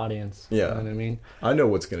 Learning your audience. You know what I mean? I know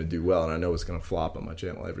what's going to do well, and I know what's going to flop on my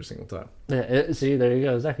channel every single time. See, there you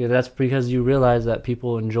go. Exactly. That's because you realize that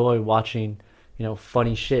people enjoy watching, you know,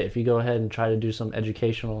 funny shit. If you go ahead and try to do some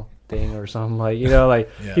educational thing or something like, you know,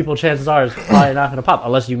 like people, chances are, it's probably not going to pop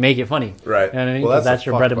unless you make it funny. Right. You know what I mean? Well, that's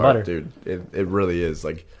your bread and butter, dude. It really is.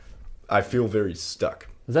 Like, I feel very stuck.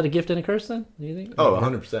 Is that a gift and a curse then? Do you think? Oh,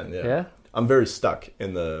 100%. Yeah. I'm very stuck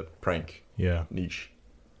in the prank niche.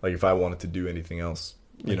 Like if I wanted to do anything else,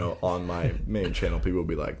 you know, on my main channel, people will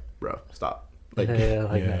be like, bro, stop. Like,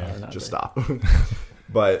 no, just stop.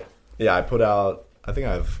 But yeah, I put out, I think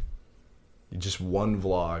I have just one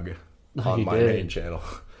vlog on my main channel.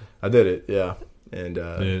 I did it, yeah. And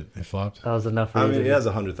it flopped. That was enough. I mean, it has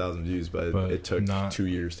 100,000 views, but it took 2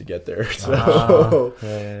 years to get there. So,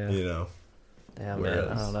 you know. Yeah, man,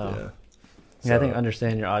 I don't know. Yeah. Yeah, I think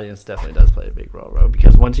understanding your audience definitely does play a big role, bro.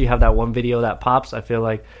 Because once you have that one video that pops, I feel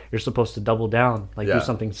like you're supposed to double down, like do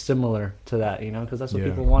something similar to that, you know, because that's what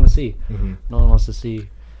people want to see. No one wants to see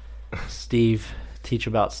Steve teach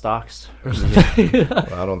about stocks. Well,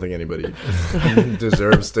 I don't think anybody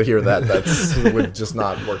deserves to hear that. That would just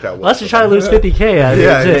not work out well. Unless you try to lose 50K.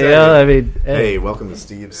 Exactly. You know? I mean, hey, welcome to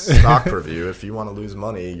Steve's stock review. If you want to lose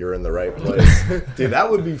money, you're in the right place. Dude,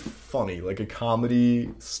 that would be funny, like a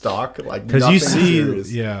comedy stock, like because you see,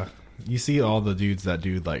 serious. you see all the dudes that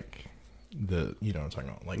do like the, you know what I'm talking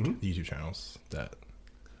about, like YouTube channels that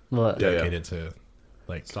dedicated to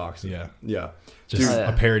like stocks. Yeah. Just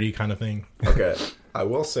a parody kind of thing. Okay, I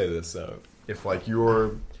will say this though: if like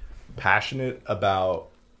you're passionate about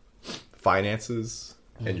finances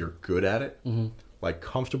and you're good at it, like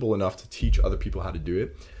comfortable enough to teach other people how to do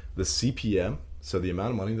it, the CPM, so the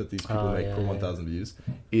amount of money that these people make per 1,000 views,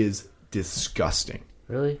 is disgusting.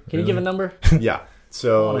 Really? Can you give a number? Yeah.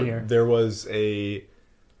 So there was a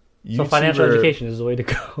YouTuber. So financial education is the way to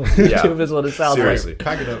go. YouTube is what it sounds seriously. like.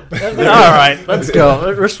 Pack it up. All right, let's go.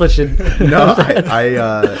 We're switching. No,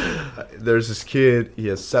 there's this kid. He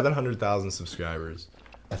has 700,000 subscribers.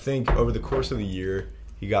 I think over the course of the year,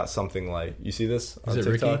 he got something like, you see this on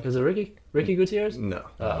TikTok? Is it Ricky? Ricky Gutierrez? No.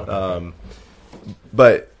 Okay.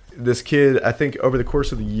 But this kid, I think over the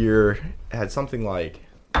course of the year, had something like,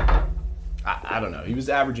 I don't know. He was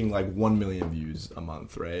averaging like 1 million views a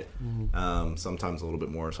month, right? Sometimes a little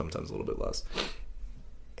bit more, sometimes a little bit less.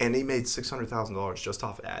 And he made $600,000 just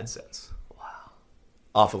off AdSense. Wow.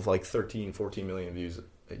 Off of like 13, 14 million views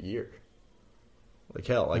a year. Like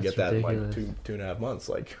hell, I get that ridiculous. in like 2.5 months.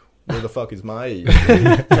 Like, where the fuck is my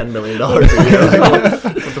 $10 million a year? Like,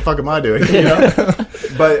 what the fuck am I doing? You know?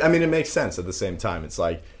 But I mean, it makes sense at the same time. It's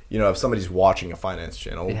like, you know, if somebody's watching a finance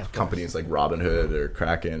channel, companies like Robinhood or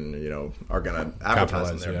Kraken, you know, are going to advertise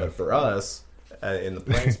in there. But for us, in the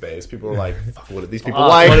playing space, people are like, fuck, what do these people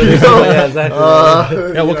like? Yeah, exactly.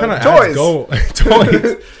 What kind of toys? Ads go?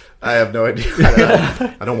 Toys. I have no idea.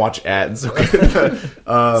 I don't watch ads.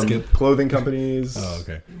 Clothing companies. Oh,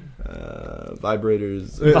 okay.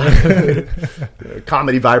 Vibrators.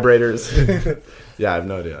 Comedy vibrators. Yeah, I have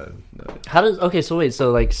no idea. How does so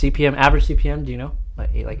like CPM, average CPM, do you know?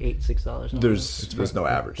 Like $6. There's no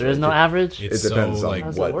average. There is no average? It depends on like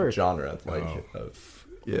what genre,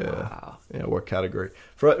 what category.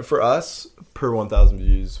 For us, per 1,000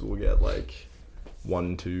 views, we'll get like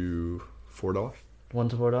 $1 to $4. $1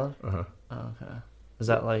 to $4? Uh-huh. Oh, okay. Is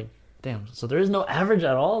that like, damn, so there is no average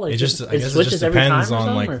at all? Like, I guess it switches just every depends time on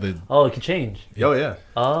or like the... Oh, it could change. Oh, yeah.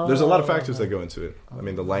 Oh. There's a lot of factors that go into it. I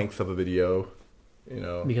mean, the length of a video, you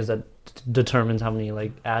know. Because that determines how many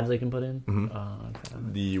like ads they can put in? Okay.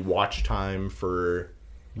 The watch time for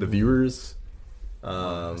the viewers.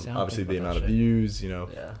 Obviously the amount of views, you know.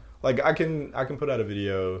 Yeah. Like I can put out a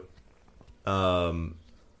video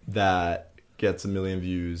that gets 1 million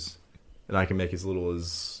views, and I can make as little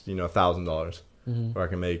as, you know, $1,000, or I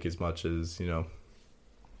can make as much as, you know.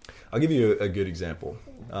 I'll give you a good example.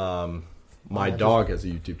 My dog has a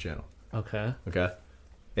YouTube channel. Okay.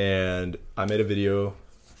 And I made a video,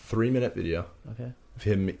 3-minute video, of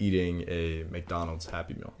him eating a McDonald's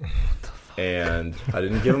Happy Meal. And I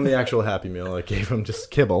didn't give him the actual Happy Meal. I gave him just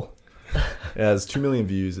kibble. It has 2 million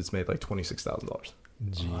views. It's made like $26,000.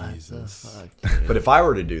 Jesus. But if I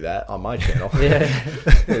were to do that on my channel,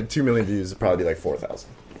 2 million views would probably be like 4,000.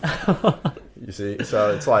 You see?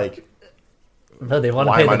 So it's like, no, they want to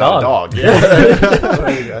why pay am I the not dog. a dog?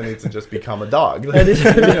 Yeah. I need to just become a dog.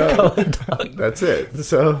 That's it.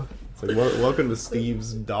 So it's like, welcome to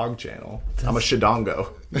Steve's dog channel. I'm a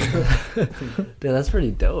Shadongo. Dude, that's pretty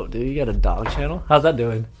dope, dude. You got a dog channel? How's that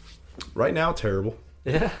doing? Right now, terrible.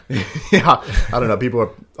 Yeah. Yeah. I don't know. People are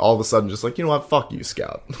all of a sudden just like, you know what? Fuck you,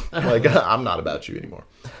 Scout. Like, I'm not about you anymore.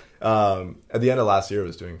 At the end of last year, it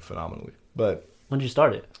was doing phenomenally. But when did you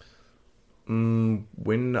start it?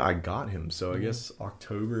 When I got him. So I guess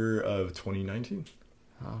October of 2019.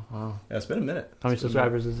 Oh, wow. Yeah, it's been a minute. How many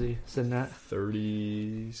subscribers is he sitting at?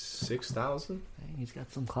 36,000. He's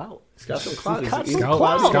got some clout. He's got some clout. He's He's a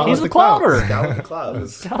Scout He's a clouter. Scout with the clout.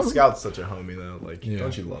 Scout's such a homie though. Like,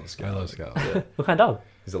 don't you love Scout? I love Scout. Yeah. What kind of dog?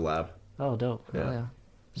 He's a lab. Oh, dope. Yeah. Oh, yeah.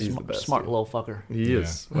 He's the best. Smart dude. little fucker. He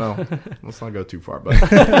is. Well, let's not go too far,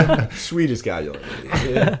 but sweetest guy you'll ever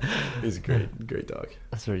meet. Yeah. He's a great dog.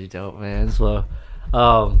 That's pretty dope, man. So,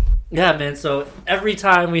 yeah, man. So every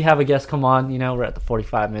time we have a guest come on, we're at the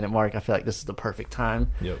 45-minute mark. I feel like this is the perfect time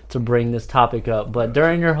to bring this topic up. But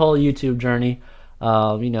during your whole YouTube journey,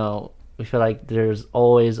 we feel like there's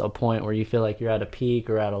always a point where you feel like you're at a peak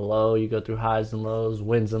or at a low. You go through highs and lows,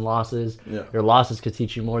 wins and losses. Yeah. Your losses could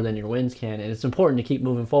teach you more than your wins can, and it's important to keep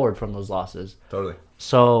moving forward from those losses. Totally.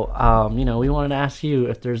 So, we wanted to ask you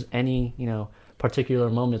if there's any,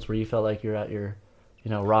 particular moments where you felt like you're at your,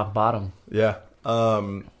 rock bottom. Yeah.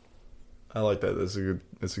 I like that.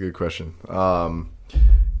 That's a good question.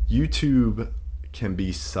 YouTube can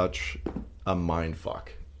be such a mind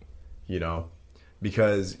fuck,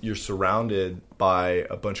 because you're surrounded by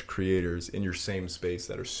a bunch of creators in your same space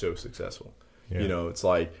that are so successful. Yeah. It's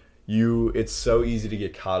like it's so easy to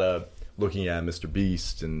get caught up looking at Mr.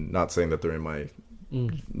 Beast, and not saying that they're in my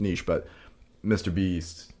niche, but Mr.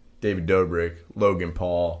 Beast, David Dobrik, Logan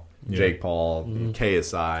Paul, Jake Paul,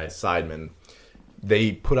 KSI, Sidemen.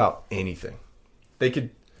 They put out anything. They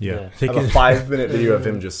could have a 5-minute video of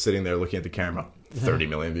him just sitting there looking at the camera. 30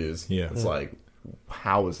 million views. Yeah. It's like,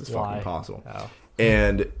 how is this fucking possible? Wow.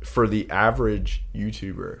 And for the average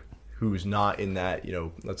YouTuber who's not in that,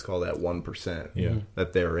 let's call that 1%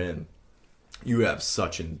 that they're in, you have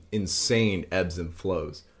such an insane ebbs and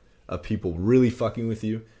flows of people really fucking with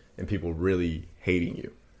you and people really hating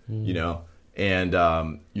you, and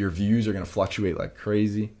your views are going to fluctuate like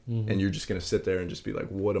crazy, and you're just going to sit there and just be like,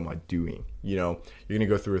 what am I doing? You're going to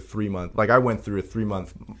go through a 3-month, like I went through a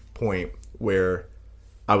 3-month point where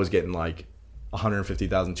I was getting like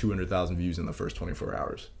 150,000, 200,000 views in the first 24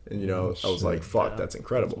 hours. And, I was like, fuck, that's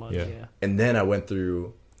incredible. Yeah. And then I went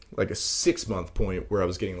through like a 6-month point where I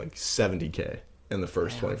was getting like 70K in the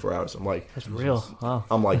first 24 hours. I'm like, that's real. Wow.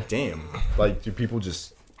 I'm like, damn, like, do people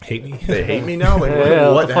just hate me? They hate me now? Like,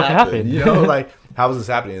 what the fuck happened? Like, how is this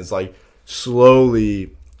happening? It's like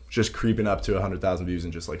slowly just creeping up to 100,000 views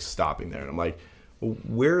and just like stopping there. And I'm like, well,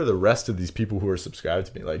 where are the rest of these people who are subscribed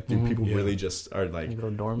to me? Like, do people really just are like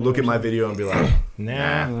look at my video and be like,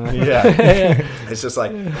 nah. Yeah. It's just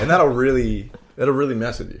like, and that'll really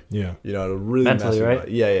mess with you. Yeah. It'll really mentally, mess with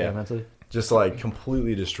you. Right? Yeah. Mentally. Just like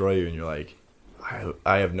completely destroy you, and you're like,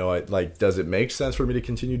 I have no idea. Like, does it make sense for me to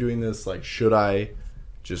continue doing this? Like, should I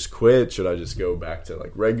just quit? Should I just go back to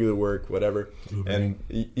like regular work, whatever? And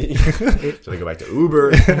should I go back to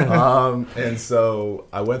Uber? And so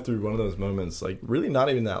I went through one of those moments, like really not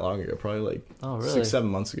even that long ago, probably like 6-7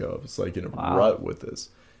 months ago. I was like in a rut with this,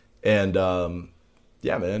 and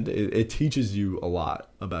yeah, man, it teaches you a lot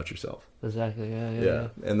about yourself. Exactly. Yeah.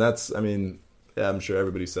 And that's, I mean, I'm sure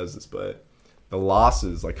everybody says this, but the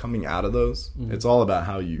losses, like coming out of those, it's all about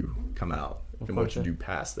how you come out. And what you do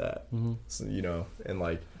past that, so, and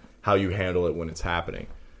like how you handle it when it's happening,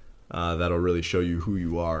 that'll really show you who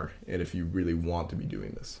you are and if you really want to be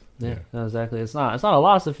doing this. Yeah, no, exactly. It's not a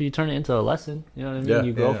loss if you turn it into a lesson. You know what I mean? Yeah,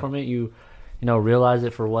 you grow from it. You realize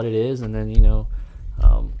it for what it is, and then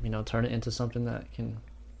turn it into something that can,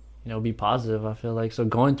 be positive. I feel like so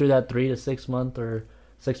going through that 3 to 6 month or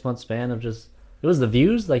 6 month span of just it was the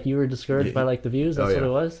views. Like you were discouraged by like the views. That's what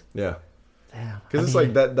it was. Yeah. Because it's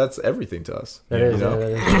like that's everything to us. That is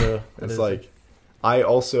true. It's like I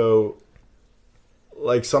also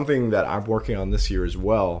like something that I'm working on this year as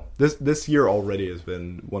well. This year already has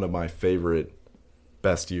been one of my favorite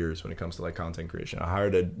best years when it comes to like content creation. I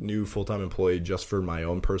hired a new full-time employee just for my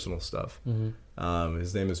own personal stuff.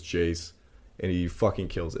 His name is Jace, and he fucking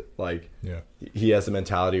kills it. Like he has the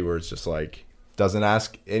mentality where it's just like doesn't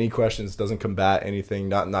ask any questions, doesn't combat anything.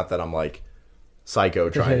 Not that I'm like psycho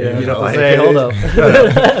trying to, like, hold up.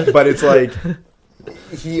 But it's like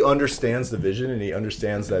he understands the vision, and he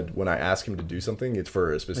understands that when I ask him to do something, it's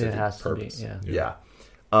for a specific purpose.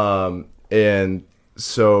 And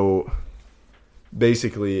so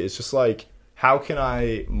basically it's just like, how can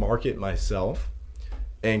I market myself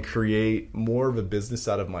and create more of a business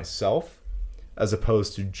out of myself as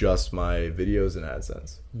opposed to just my videos and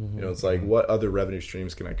AdSense? It's like, what other revenue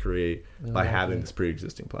streams can I create by having this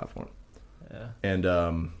pre-existing platform? And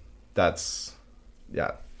that's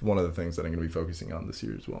one of the things that I'm going to be focusing on this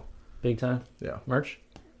year as well. Big time. Yeah. Merch?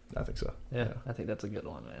 I think so. Yeah. I think that's a good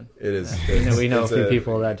one, man. It is. We know a few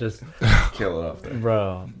people that just kill it off there.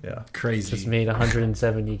 Bro. Yeah. Crazy. Just made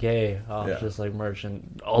 170K off just like merch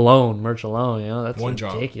merch alone, that's one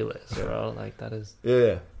ridiculous, bro. Like that is.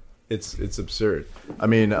 Yeah. It's absurd. I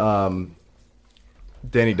mean,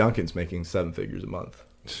 Danny Duncan's making 7 figures a month.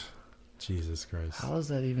 Jesus Christ. How is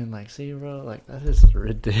that even like, see, bro? Like that is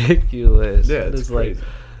ridiculous. Yeah, it's crazy.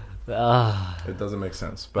 It doesn't make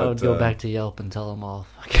sense. But I would go back to Yelp and tell them all.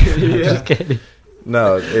 Just kidding.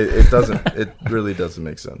 No, it doesn't. It really doesn't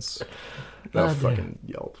make sense. That fucking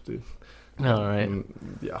Yelp, dude. All right.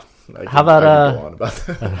 Yeah. How about go on about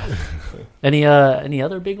that. any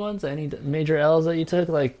other big ones? Any major L's that you took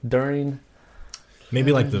like during?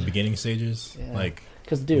 Maybe like the beginning stages, like.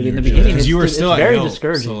 Because dude, in the beginning, you were still very Yelp,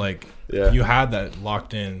 discouraging. So like, you had that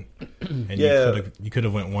locked in, and you could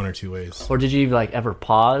have went one or two ways. Or did you like ever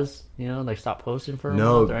pause? You know, like stop posting for a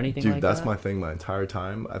month or anything dude, like that's that? my thing. My entire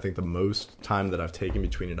time, I think the most time that I've taken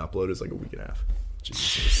between an upload is like a week and a half.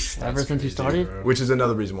 Jesus, ever since you started, bro. Which is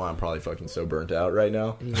another reason why I'm probably fucking so burnt out right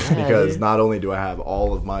now. Yeah, because dude. not only do I have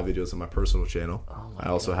all of my videos on my personal channel, I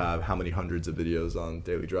also have how many hundreds of videos on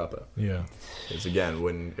Daily Dropout. Yeah. Because again,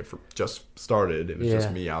 when it just started, it was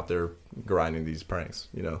just me out there grinding these pranks,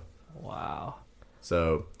 you know? Wow.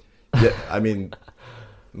 So, yeah, I mean,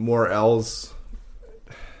 more L's.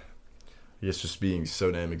 I guess just being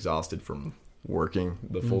so damn exhausted from working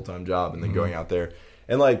the full-time job and then going out there.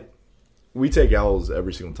 And like, we take L's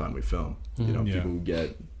every single time we film. You know, people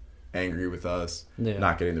get angry with us,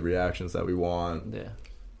 not getting the reactions that we want. Yeah.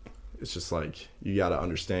 It's just like, you got to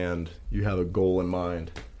understand you have a goal in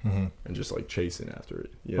mind and just like chasing after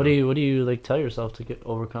it. You know? What do you like tell yourself to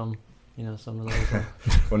overcome, you know, some of those?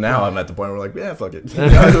 Well, now I'm at the point where like, yeah, fuck it.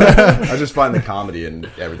 I just find the comedy and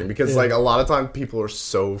everything because like a lot of times people are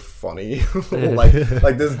so funny. like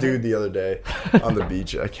this dude the other day on the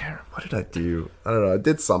beach. I can't remember, what did I do? I don't know. I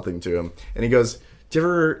did something to him, and he goes, "Do you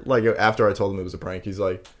ever like?" After I told him it was a prank, he's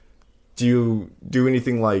like, "Do you do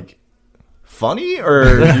anything like funny, or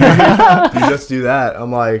do you just do that?"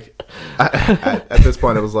 I'm like, at this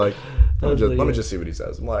point, I was like, let me just see what he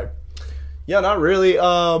says. I'm like, yeah, not really.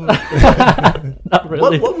 Not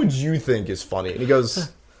really. What would you think is funny? And he goes,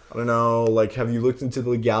 I don't know, like, have you looked into the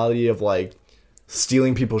legality of, like,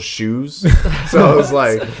 stealing people's shoes? So I was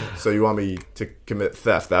like, so you want me to commit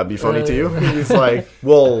theft? That'd be funny to you? And he's like,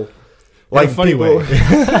 well, like, in a funny way.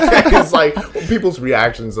 It's like, people's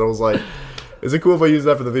reactions. And I was like, is it cool if I use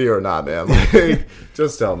that for the video or not, man? Like,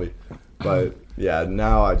 just tell me. But yeah,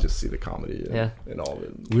 now I just see the comedy in all of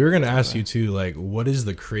it. We were gonna ask you too, like, what is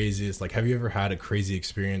the craziest? Like, have you ever had a crazy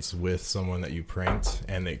experience with someone that you pranked,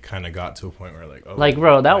 and it kind of got to a point where, like, oh, like,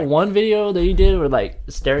 bro, that one video that you did, where like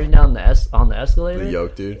staring down on the escalator, The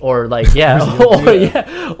yoke dude, or like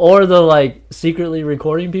or the like secretly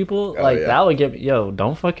recording people, that would get me. Yo,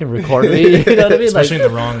 don't fucking record me. You know what I mean? Especially like,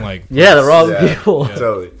 the wrong the wrong people. Yeah.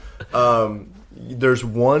 Totally. There's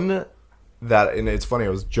one that, and it's funny, I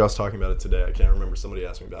was just talking about it today. I can't remember, somebody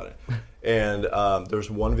asked me about it. And there's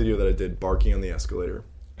one video that I did barking on the escalator,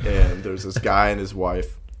 and there's this guy and his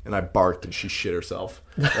wife, and I barked and she shit herself.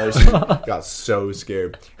 She got so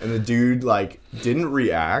scared, and the dude like didn't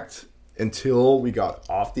react until we got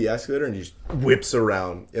off the escalator, and he just whips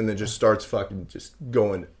around and then just starts fucking just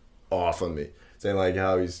going off on me, saying like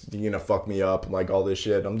how he's gonna fuck me up and like all this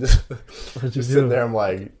shit. I'm just sitting there. I'm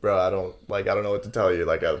like, bro, I don't know what to tell you.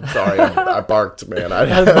 Like, I'm sorry, I barked, man. I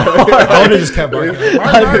would have just kept barking.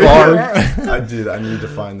 I did. I need to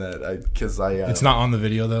find that because it's not on the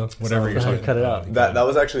video though. Whatever you're talking, cut it out. That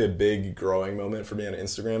was actually a big growing moment for me on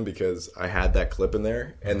Instagram because I had that clip in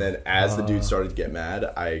there, and then as the dude started to get mad,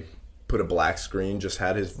 I put a black screen, just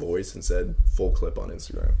had his voice, and said full clip on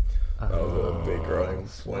Instagram. That was a big growing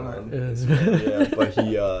point on Instagram. Yeah, but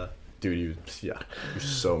he was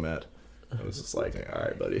so mad. I was just like, all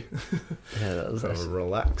right, buddy. Yeah, that was nice.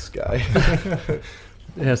 Relax, guy.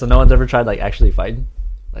 Yeah, so no one's ever tried like actually fighting,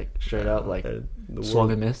 like straight up, like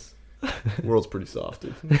swung and miss. The world's pretty soft,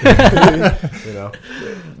 dude. You know,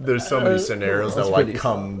 there's so many scenarios that like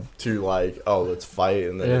come to like, oh, let's fight,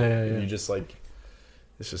 and then you just like,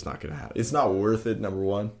 it's just not gonna happen. It's not worth it. Number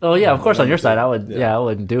one. Oh yeah, of course on your side, I would. Yeah, I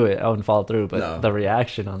wouldn't do it. I wouldn't follow through. But the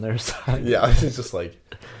reaction on their side. Yeah, it's just like,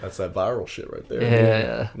 that's that viral shit right there.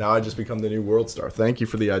 Yeah. Now I just become the new world star. Thank you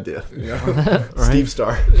for the idea. You know? Steve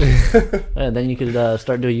Star. And then you could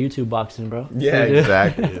start doing YouTube boxing, bro. Yeah,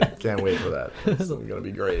 exactly. Can't wait for that. It's gonna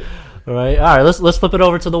be great. All right. Let's flip it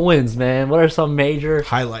over to the wins, man. What are some major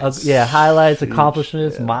highlights? Highlights,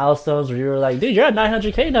 accomplishments, milestones where you were like, dude, you're at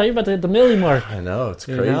 900K now. You're about to hit the million mark. I know, it's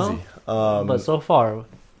crazy. You know? But so far,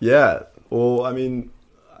 yeah. Well, I mean,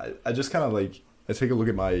 I just kind of like, I take a look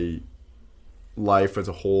at my life as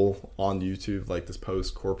a whole on YouTube, like this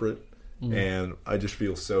post corporate, and I just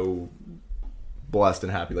feel so blessed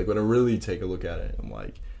and happy. Like when I really take a look at it, I'm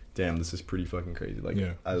like, damn, this is pretty fucking crazy. Like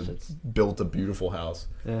I built a beautiful house,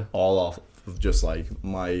 all off of just like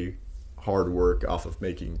my hard work, off of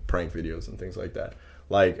making prank videos and things like that.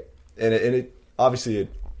 Like, and it obviously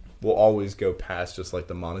it will always go past just like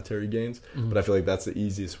the monetary gains. But I feel like that's the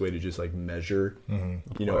easiest way to just like measure,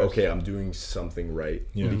 you know, okay, I'm doing something right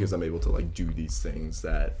because I'm able to like do these things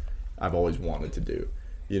that I've always wanted to do,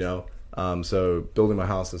 you know? So building my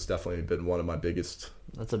house has definitely been one of my biggest.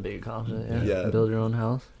 That's a big accomplishment. Yeah. Build your own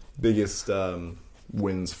house. Biggest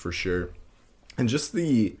wins for sure. And just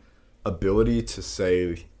the ability to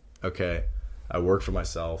say, okay, I work for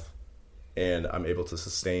myself and I'm able to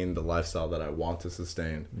sustain the lifestyle that I want to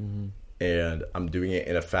sustain. And I'm doing it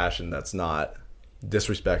in a fashion that's not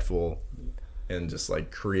disrespectful and just like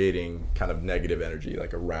creating kind of negative energy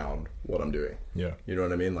like around what I'm doing. Yeah. You know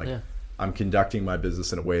what I mean? Like I'm conducting my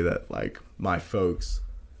business in a way that like my folks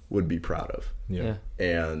would be proud of. Yeah.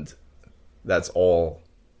 And that's all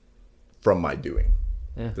from my doing.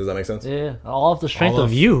 Yeah. Does that make sense? Yeah. All of the strength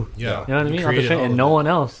of you. Yeah. You know what I mean? All the strength and no one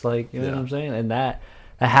else. Like, you know what I'm saying? And that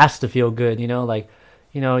has to feel good, you know, like,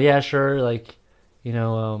 you know, yeah, sure, like, you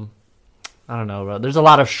know, I don't know, bro. There's a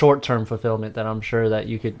lot of short-term fulfillment that I'm sure that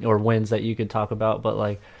you could, or wins that you could talk about, but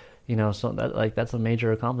like, you know, so that like that's a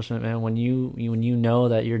major accomplishment, man. When you know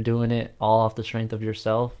that you're doing it all off the strength of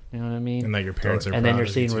yourself, you know what I mean? And that your parents are, and then you're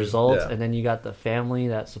seeing results, and then you got the family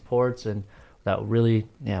that supports, and that really,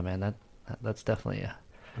 yeah, man, that's definitely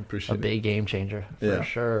a big game changer for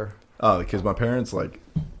sure. Oh, because my parents, like,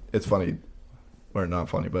 it's funny, or not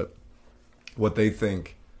funny, but what they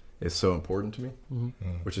think is so important to me,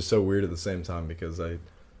 which is so weird at the same time because I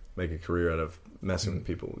make a career out of messing with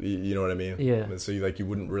people. You know what I mean? Yeah. And so you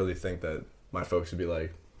wouldn't really think that my folks would be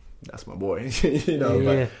like, "That's my boy," you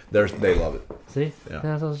know. But they love it. See,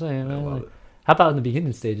 that's what I'm saying, man. Like, how about in the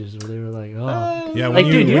beginning stages where they were like, "Oh, yeah, like,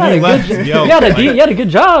 dude, you had a good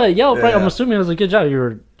job at Yelp, right? I'm assuming it was a good job. You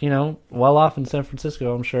were, you know, well off in San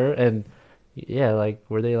Francisco, I'm sure. And yeah, like,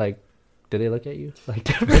 were they like, did they look at you like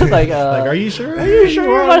different? Like, are you sure? Are you sure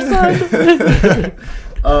you're my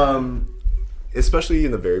son? Especially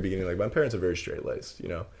in the very beginning, like my parents are very straight laced, you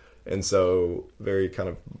know, and so very kind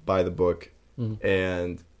of by the book,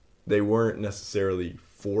 and they weren't necessarily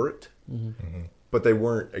for it, but they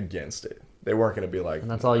weren't against it. They weren't going to be like, and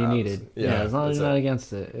that's all you needed. Yeah, as long as you're not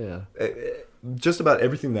against it. Yeah. Just about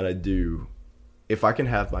everything that I do, if I can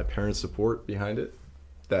have my parents' support behind it,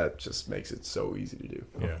 that just makes it so easy to do.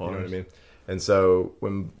 Yeah. You know what I mean? And so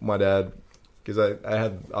when my dad, because I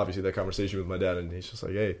had obviously that conversation with my dad, and he's just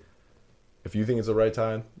like, hey, if you think it's the right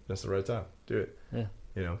time, that's the right time. Do it. Yeah.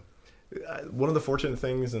 You know, one of the fortunate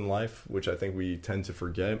things in life, which I think we tend to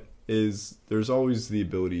forget, is there's always the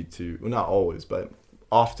ability to, well, not always, but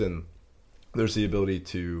often there's the ability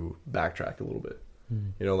to backtrack a little bit.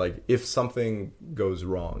 You know, like if something goes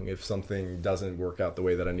wrong, if something doesn't work out the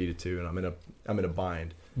way that I need it to, and I'm in a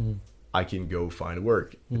bind, I can go find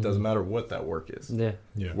work. It doesn't matter what that work is.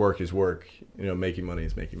 Yeah. Work is work. You know, making money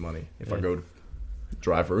is making money. If I go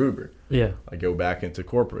drive for Uber, I go back into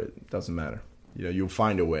corporate, it doesn't matter. You know, you'll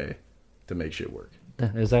find a way to make shit work.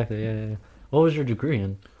 Yeah, exactly. Yeah. What was your degree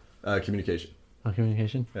in? Communication. Oh,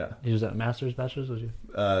 communication? Yeah. You was that master's, bachelor's, was you?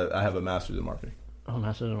 I have a master's in marketing. Oh,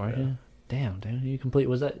 master's in marketing? Yeah. Damn, did you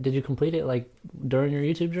complete it like during your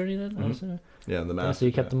YouTube journey then? Yeah, the master's. So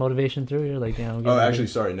you kept the motivation through? You're like, damn. Oh, actually,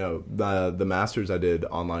 sorry, no. The master's I did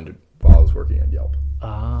online while I was working at Yelp.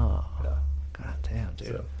 Oh. Yeah. God damn, dude.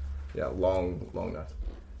 So, yeah, long night.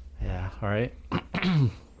 Yeah, all right.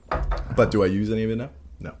 But do I use any of it now?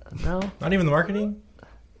 No. Not even the marketing?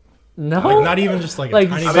 No. Like, not even just like a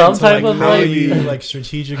tiny some type of how you like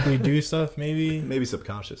strategically do stuff, maybe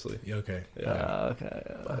subconsciously. Okay. Yeah.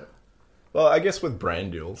 Okay. Well, I guess with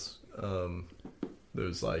brand deals,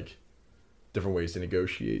 there's like different ways to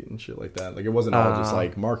negotiate and shit like that. Like it wasn't all just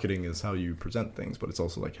like marketing is how you present things, but it's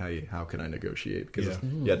also like how can I negotiate? Because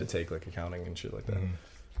you had to take like accounting and shit like that.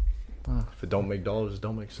 If it don't make dollars, it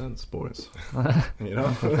don't make sense, boys. You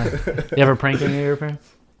know? You ever prank any of your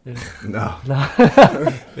parents? No.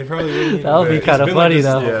 They probably wouldn't. That would be kind of funny,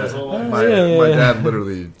 though. Yeah. My dad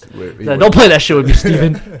literally don't play that shit with me,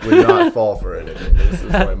 Steven. Would not fall for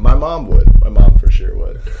anything. My mom would. My mom for sure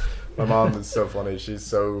would. My mom is so funny. She's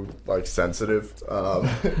so like sensitive.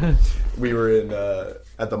 We were in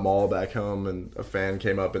at the mall back home, and a fan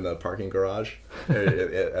came up in the parking garage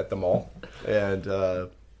at the mall, and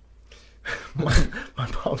my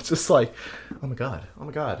mom's just like, oh my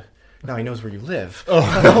god. Now he knows where you live.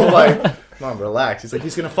 I'm like, Mom, relax. He's like,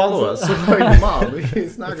 he's going to follow us. I'm like, Mom,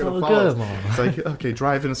 he's not going to follow us. Mom. It's like, okay,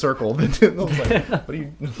 drive in a circle. I was like,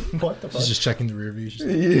 what the fuck? She's just checking the rear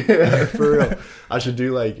view. Yeah, for real. I should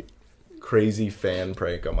do like crazy fan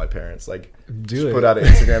prank on my parents. Like, Do it. put out an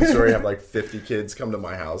Instagram story, have like 50 kids come to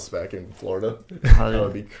my house back in Florida. That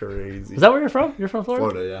would be crazy. Is that where you're from? You're from Florida?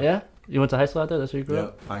 Florida, yeah. Yeah? You went to high school out there? That's where you grew Yeah,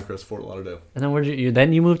 up? Pinecrest, Fort Lauderdale. And then where'd you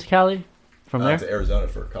then you moved to Cali? From there? To Arizona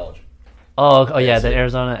for college. Oh yeah, so- then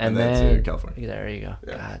Arizona and then to California. There you go.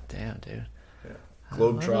 Yeah. God damn, dude.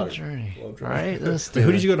 Globetrotter. Journey. Globetrotter. All right, this Wait,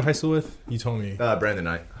 who did you go to high school with? You told me. Brandon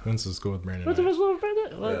Knight. Went to school with Brandon. What's the Knight. first one,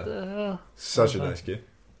 Brandon? What Yeah. the hell? Such a nice kid.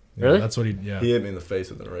 Yeah, Really? That's what he. Yeah. He hit me in the face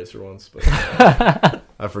with an eraser once, but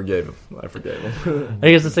I forgave him. I think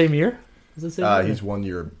it's the same year. Is it the same year? He's 1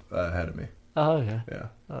 year ahead of me. Oh okay. Yeah,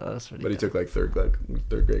 Oh, that's pretty. but he took like third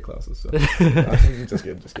grade classes. So just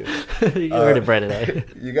kidding. You heard it, Brandon. Eh?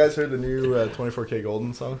 You guys heard the new 24K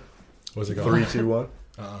Golden song? What's it called? 3, 2, 1.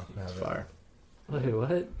 It's Fire. Wait,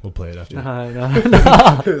 what? We'll play it after.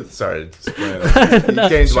 No. Sorry, just playing it. You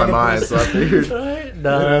changed my mind, so I figured. Right?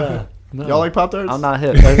 No. Y'all like Pop Tarts? I'm not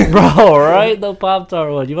hip, like, bro. Right? The Pop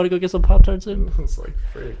Tart one. You want to go get some Pop Tarts in? It's like,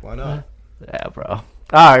 freak, why not? Yeah, bro. All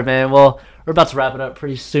right, man. Well, we're about to wrap it up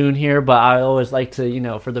pretty soon here, but I always like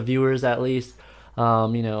to, for the viewers at least,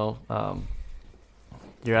 you're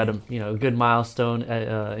at a, good milestone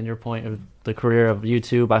in your point of the career of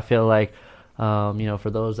YouTube. I feel like, for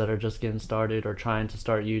those that are just getting started or trying to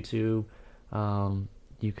start YouTube,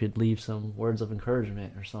 you could leave some words of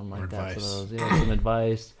encouragement or something like that to those. Yeah, some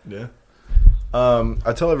advice. Yeah.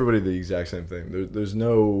 I tell everybody the exact same thing. There's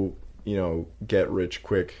no, get rich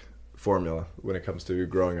quick formula when it comes to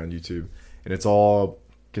growing on YouTube. And it's all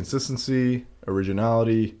consistency,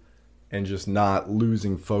 originality, and just not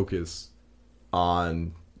losing focus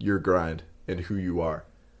on your grind and who you are.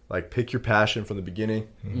 Like, pick your passion from the beginning,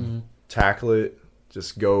 tackle it,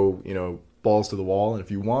 just go, balls to the wall. And if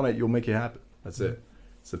you want it, you'll make it happen. That's it.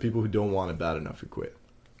 It's the people who don't want it bad enough who quit.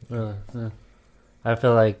 Yeah. I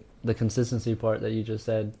feel like the consistency part that you just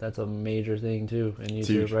said, that's a major thing too in YouTube,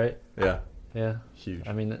 huge. right? Yeah. Yeah. Huge.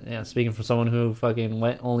 I mean, yeah, speaking from someone who fucking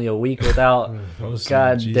went only a week without,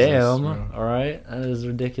 god Jesus, damn, bro. all right? That is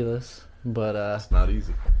ridiculous. But, It's not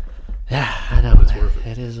easy. yeah, I know. It's worth it.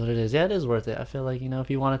 It is what it is. Yeah, it is worth it. I feel like, if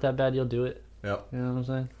you want it that bad, you'll do it. Yep. You know what I'm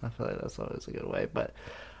saying? I feel like that's always a good way. But,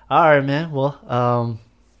 all right, man. Well,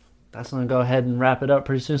 that's going to go ahead and wrap it up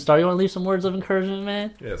pretty soon. Star, you want to leave some words of encouragement,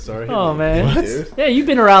 man? Yeah, sorry. Oh, man. Dude. Yeah, you've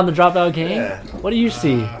been around the Dropout Gang. Yeah. What do you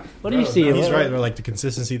see? What do you see? He's right. Like the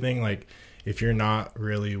consistency thing. Like, if you're not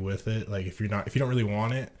really with it, like if you don't really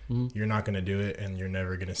want it, you're not gonna do it, and you're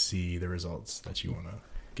never gonna see the results that you want to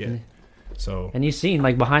get. So, and you've seen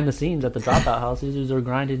like behind the scenes at the Dropout House, these dudes are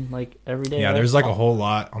grinding like every day. yeah, right? there's like a whole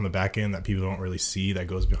lot on the back end that people don't really see that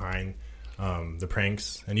goes behind the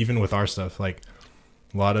pranks, and even with our stuff, like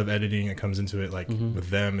a lot of editing that comes into it. Like with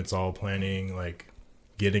them, it's all planning, like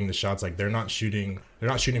getting the shots. Like they're not shooting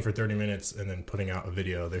for 30 minutes and then putting out a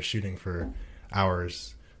video. They're shooting for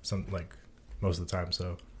hours, most of the time.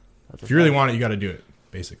 So if you really want it, you got to do it.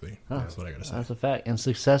 Basically, that's what I gotta say. That's a fact. And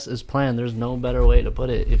success is planned. There's no better way to put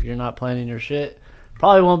it. If you're not planning your shit,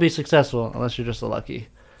 probably won't be successful unless you're just a lucky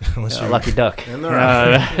duck. And they're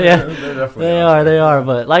yeah, they're definitely They are.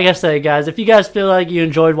 But like I said, guys, if you guys feel like you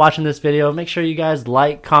enjoyed watching this video, make sure you guys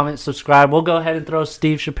like, comment, subscribe. We'll go ahead and throw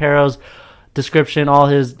Steve Schapiro's description, all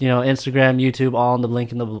his Instagram, YouTube, all in the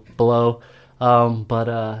link in the below. But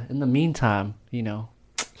in the meantime, we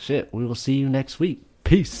will see you next week.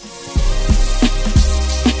 Peace.